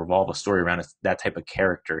idea to revolve a story around that type of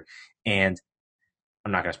character. And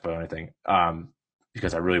I'm not going to spoil anything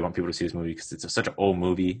because I really want people to see this movie because it's such an old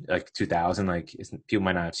movie, like 2000. Like people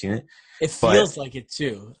might not have seen it. It feels like it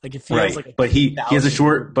too. Like it feels right. like. But he has a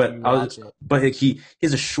short, he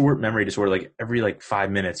has a short memory disorder. Like every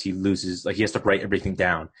 5 minutes he loses, like he has to write everything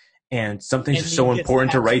down. And some things are so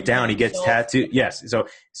important to write down. He gets tattooed. Yes. So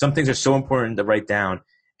some things are so important to write down.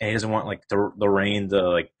 And he doesn't want the rain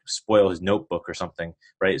to spoil his notebook or something,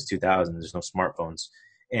 right? It's 2000. There's no smartphones,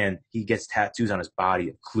 and he gets tattoos on his body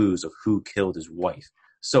of clues of who killed his wife.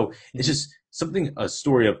 So it's just something, a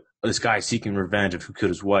story of this guy seeking revenge of who killed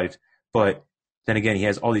his wife. But then again, he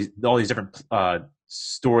has all these different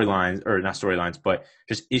storylines, or not storylines, but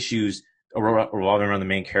just issues revolving around the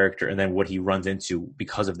main character, and then what he runs into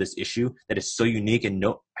because of this issue that is so unique. And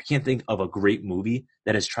no, I can't think of a great movie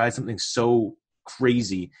that has tried something so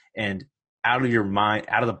crazy and out of your mind,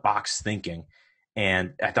 out of the box thinking.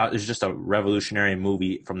 And I thought it was just a revolutionary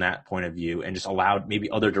movie from that point of view, and just allowed maybe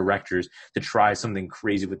other directors to try something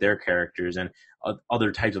crazy with their characters and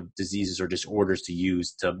other types of diseases or disorders to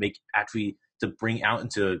use to make actually to bring out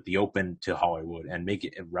into the open to Hollywood and make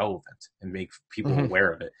it relevant and make people aware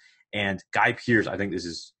of it. And Guy Pearce, I think this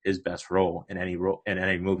is his best role in any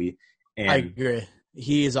movie. And I agree.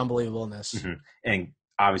 He is unbelievable in this. And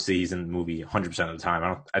obviously, he's in the movie 100% of the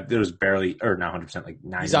time. It was barely, or not 100%, like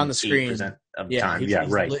 98% he's on the screen of the time.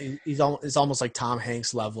 Right. It's almost like Tom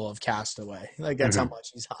Hanks level of Castaway. Like that's how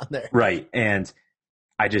much he's on there. Right. And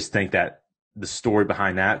I just think that the story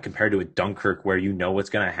behind that, compared to a Dunkirk, where you know what's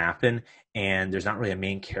going to happen, and there's not really a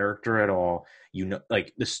main character at all. You know,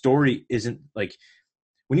 like the story isn't like.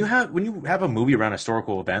 When you have a movie around a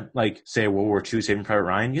historical event, like say World War II, Saving Private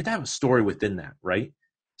Ryan, you have to have a story within that, right?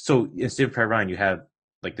 So in Saving Private Ryan, you have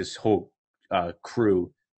like this whole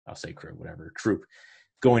troop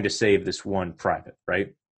going to save this one private,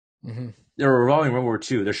 right? They're revolving World War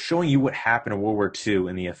II. They're showing you what happened in World War II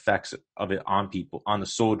and the effects of it on people, on the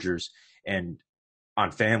soldiers, and on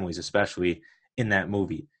families, especially in that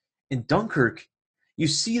movie. In Dunkirk, you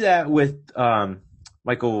see that with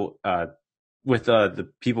Michael. With the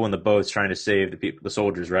people in the boats trying to save the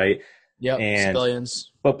soldiers, right? Yeah,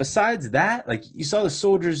 civilians. But besides that, like you saw the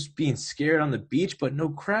soldiers being scared on the beach, but no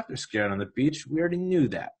crap, they're scared on the beach. We already knew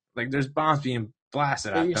that. Like there's bombs being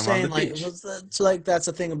blasted at them on the beach. So like that's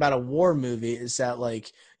the thing about a war movie, is that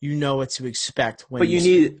like you know what to expect when. But you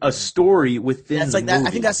need a story within the movie.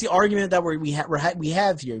 I think that's the argument that we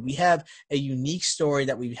have here. We have a unique story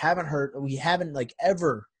that we haven't heard, we haven't like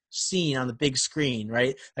ever seen on the big screen,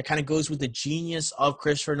 right? That kind of goes with the genius of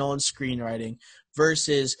Christopher Nolan's screenwriting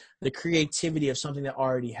versus the creativity of something that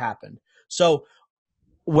already happened. So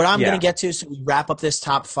what I'm going to get to, so we wrap up this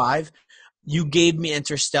top 5, you gave me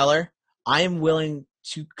Interstellar. I am willing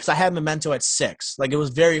to, because I had Memento at 6. Like it was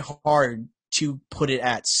very hard to put it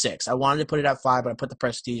at 6. I wanted to put it at 5, but I put The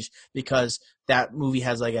Prestige because that movie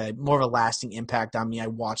has like a more of a lasting impact on me. I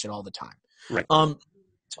watch it all the time. Right.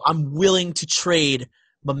 So I'm willing to trade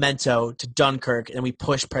Memento to Dunkirk, and we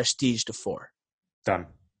push Prestige to 4. Done.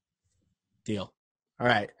 Deal. All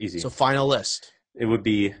right. Easy. So final list. It would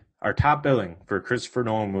be our top billing for Christopher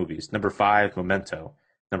Nolan movies. Number 5, Memento.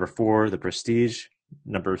 Number 4, The Prestige.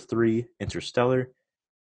 Number 3, Interstellar.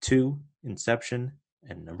 2, Inception.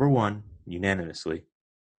 And number 1, unanimously,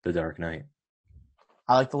 The Dark Knight.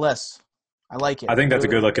 I like the list. I like it. I think that's a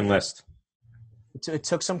good looking list. It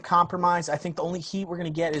took some compromise. I think the only heat we're going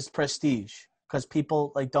to get is Prestige, because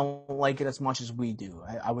people like don't like it as much as we do.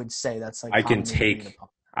 I would say that's like I can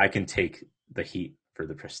take the heat for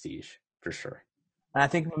The Prestige for sure. And I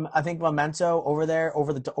think Memento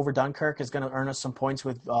over Dunkirk is going to earn us some points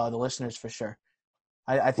with the listeners for sure.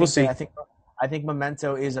 I think we'll see. I think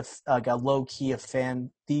Memento is a low key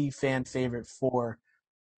the fan favorite for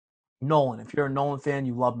Nolan. If you're a Nolan fan,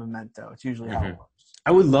 you love Memento. It's usually how it works.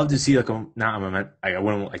 I would love to see like not a Memento. I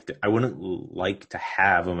wouldn't like to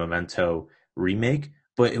have a Memento remake,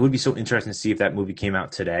 but it would be so interesting to see if that movie came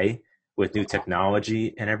out today with new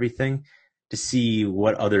technology and everything, to see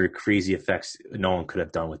what other crazy effects Nolan could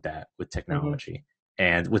have done with technology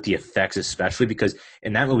and with the effects, especially because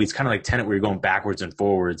in that movie it's kind of like Tenet, where you're going backwards and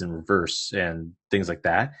forwards and reverse and things like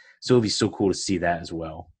that. So it'd be so cool to see that as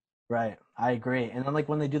well. Right, I agree. And then like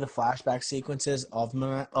when they do the flashback sequences of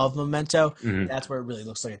Memento, that's where it really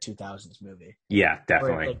looks like a 2000s movie. Yeah,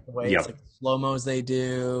 definitely. Like the way it's like slow-mos they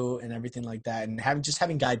do and everything like that, and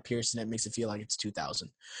having Guy Pearce in it makes it feel like it's 2000.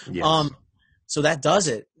 Yes. So that does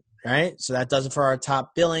it. Right, so that does it for our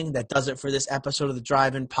top billing. That does it for this episode of the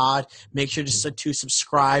Drive-In Pod. Make sure to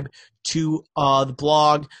subscribe to the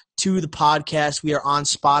blog, to the podcast. We are on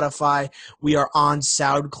Spotify. We are on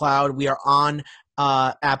SoundCloud. We are on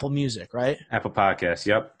Apple Music, right? Apple Podcasts,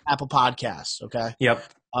 yep. Apple Podcasts, okay? Yep.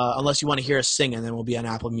 Unless you want to hear us singing, then we'll be on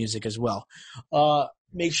Apple Music as well.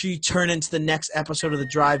 Make sure you turn into the next episode of the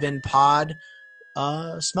Drive-In Pod.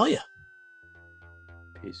 Smell ya.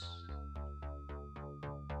 Peace.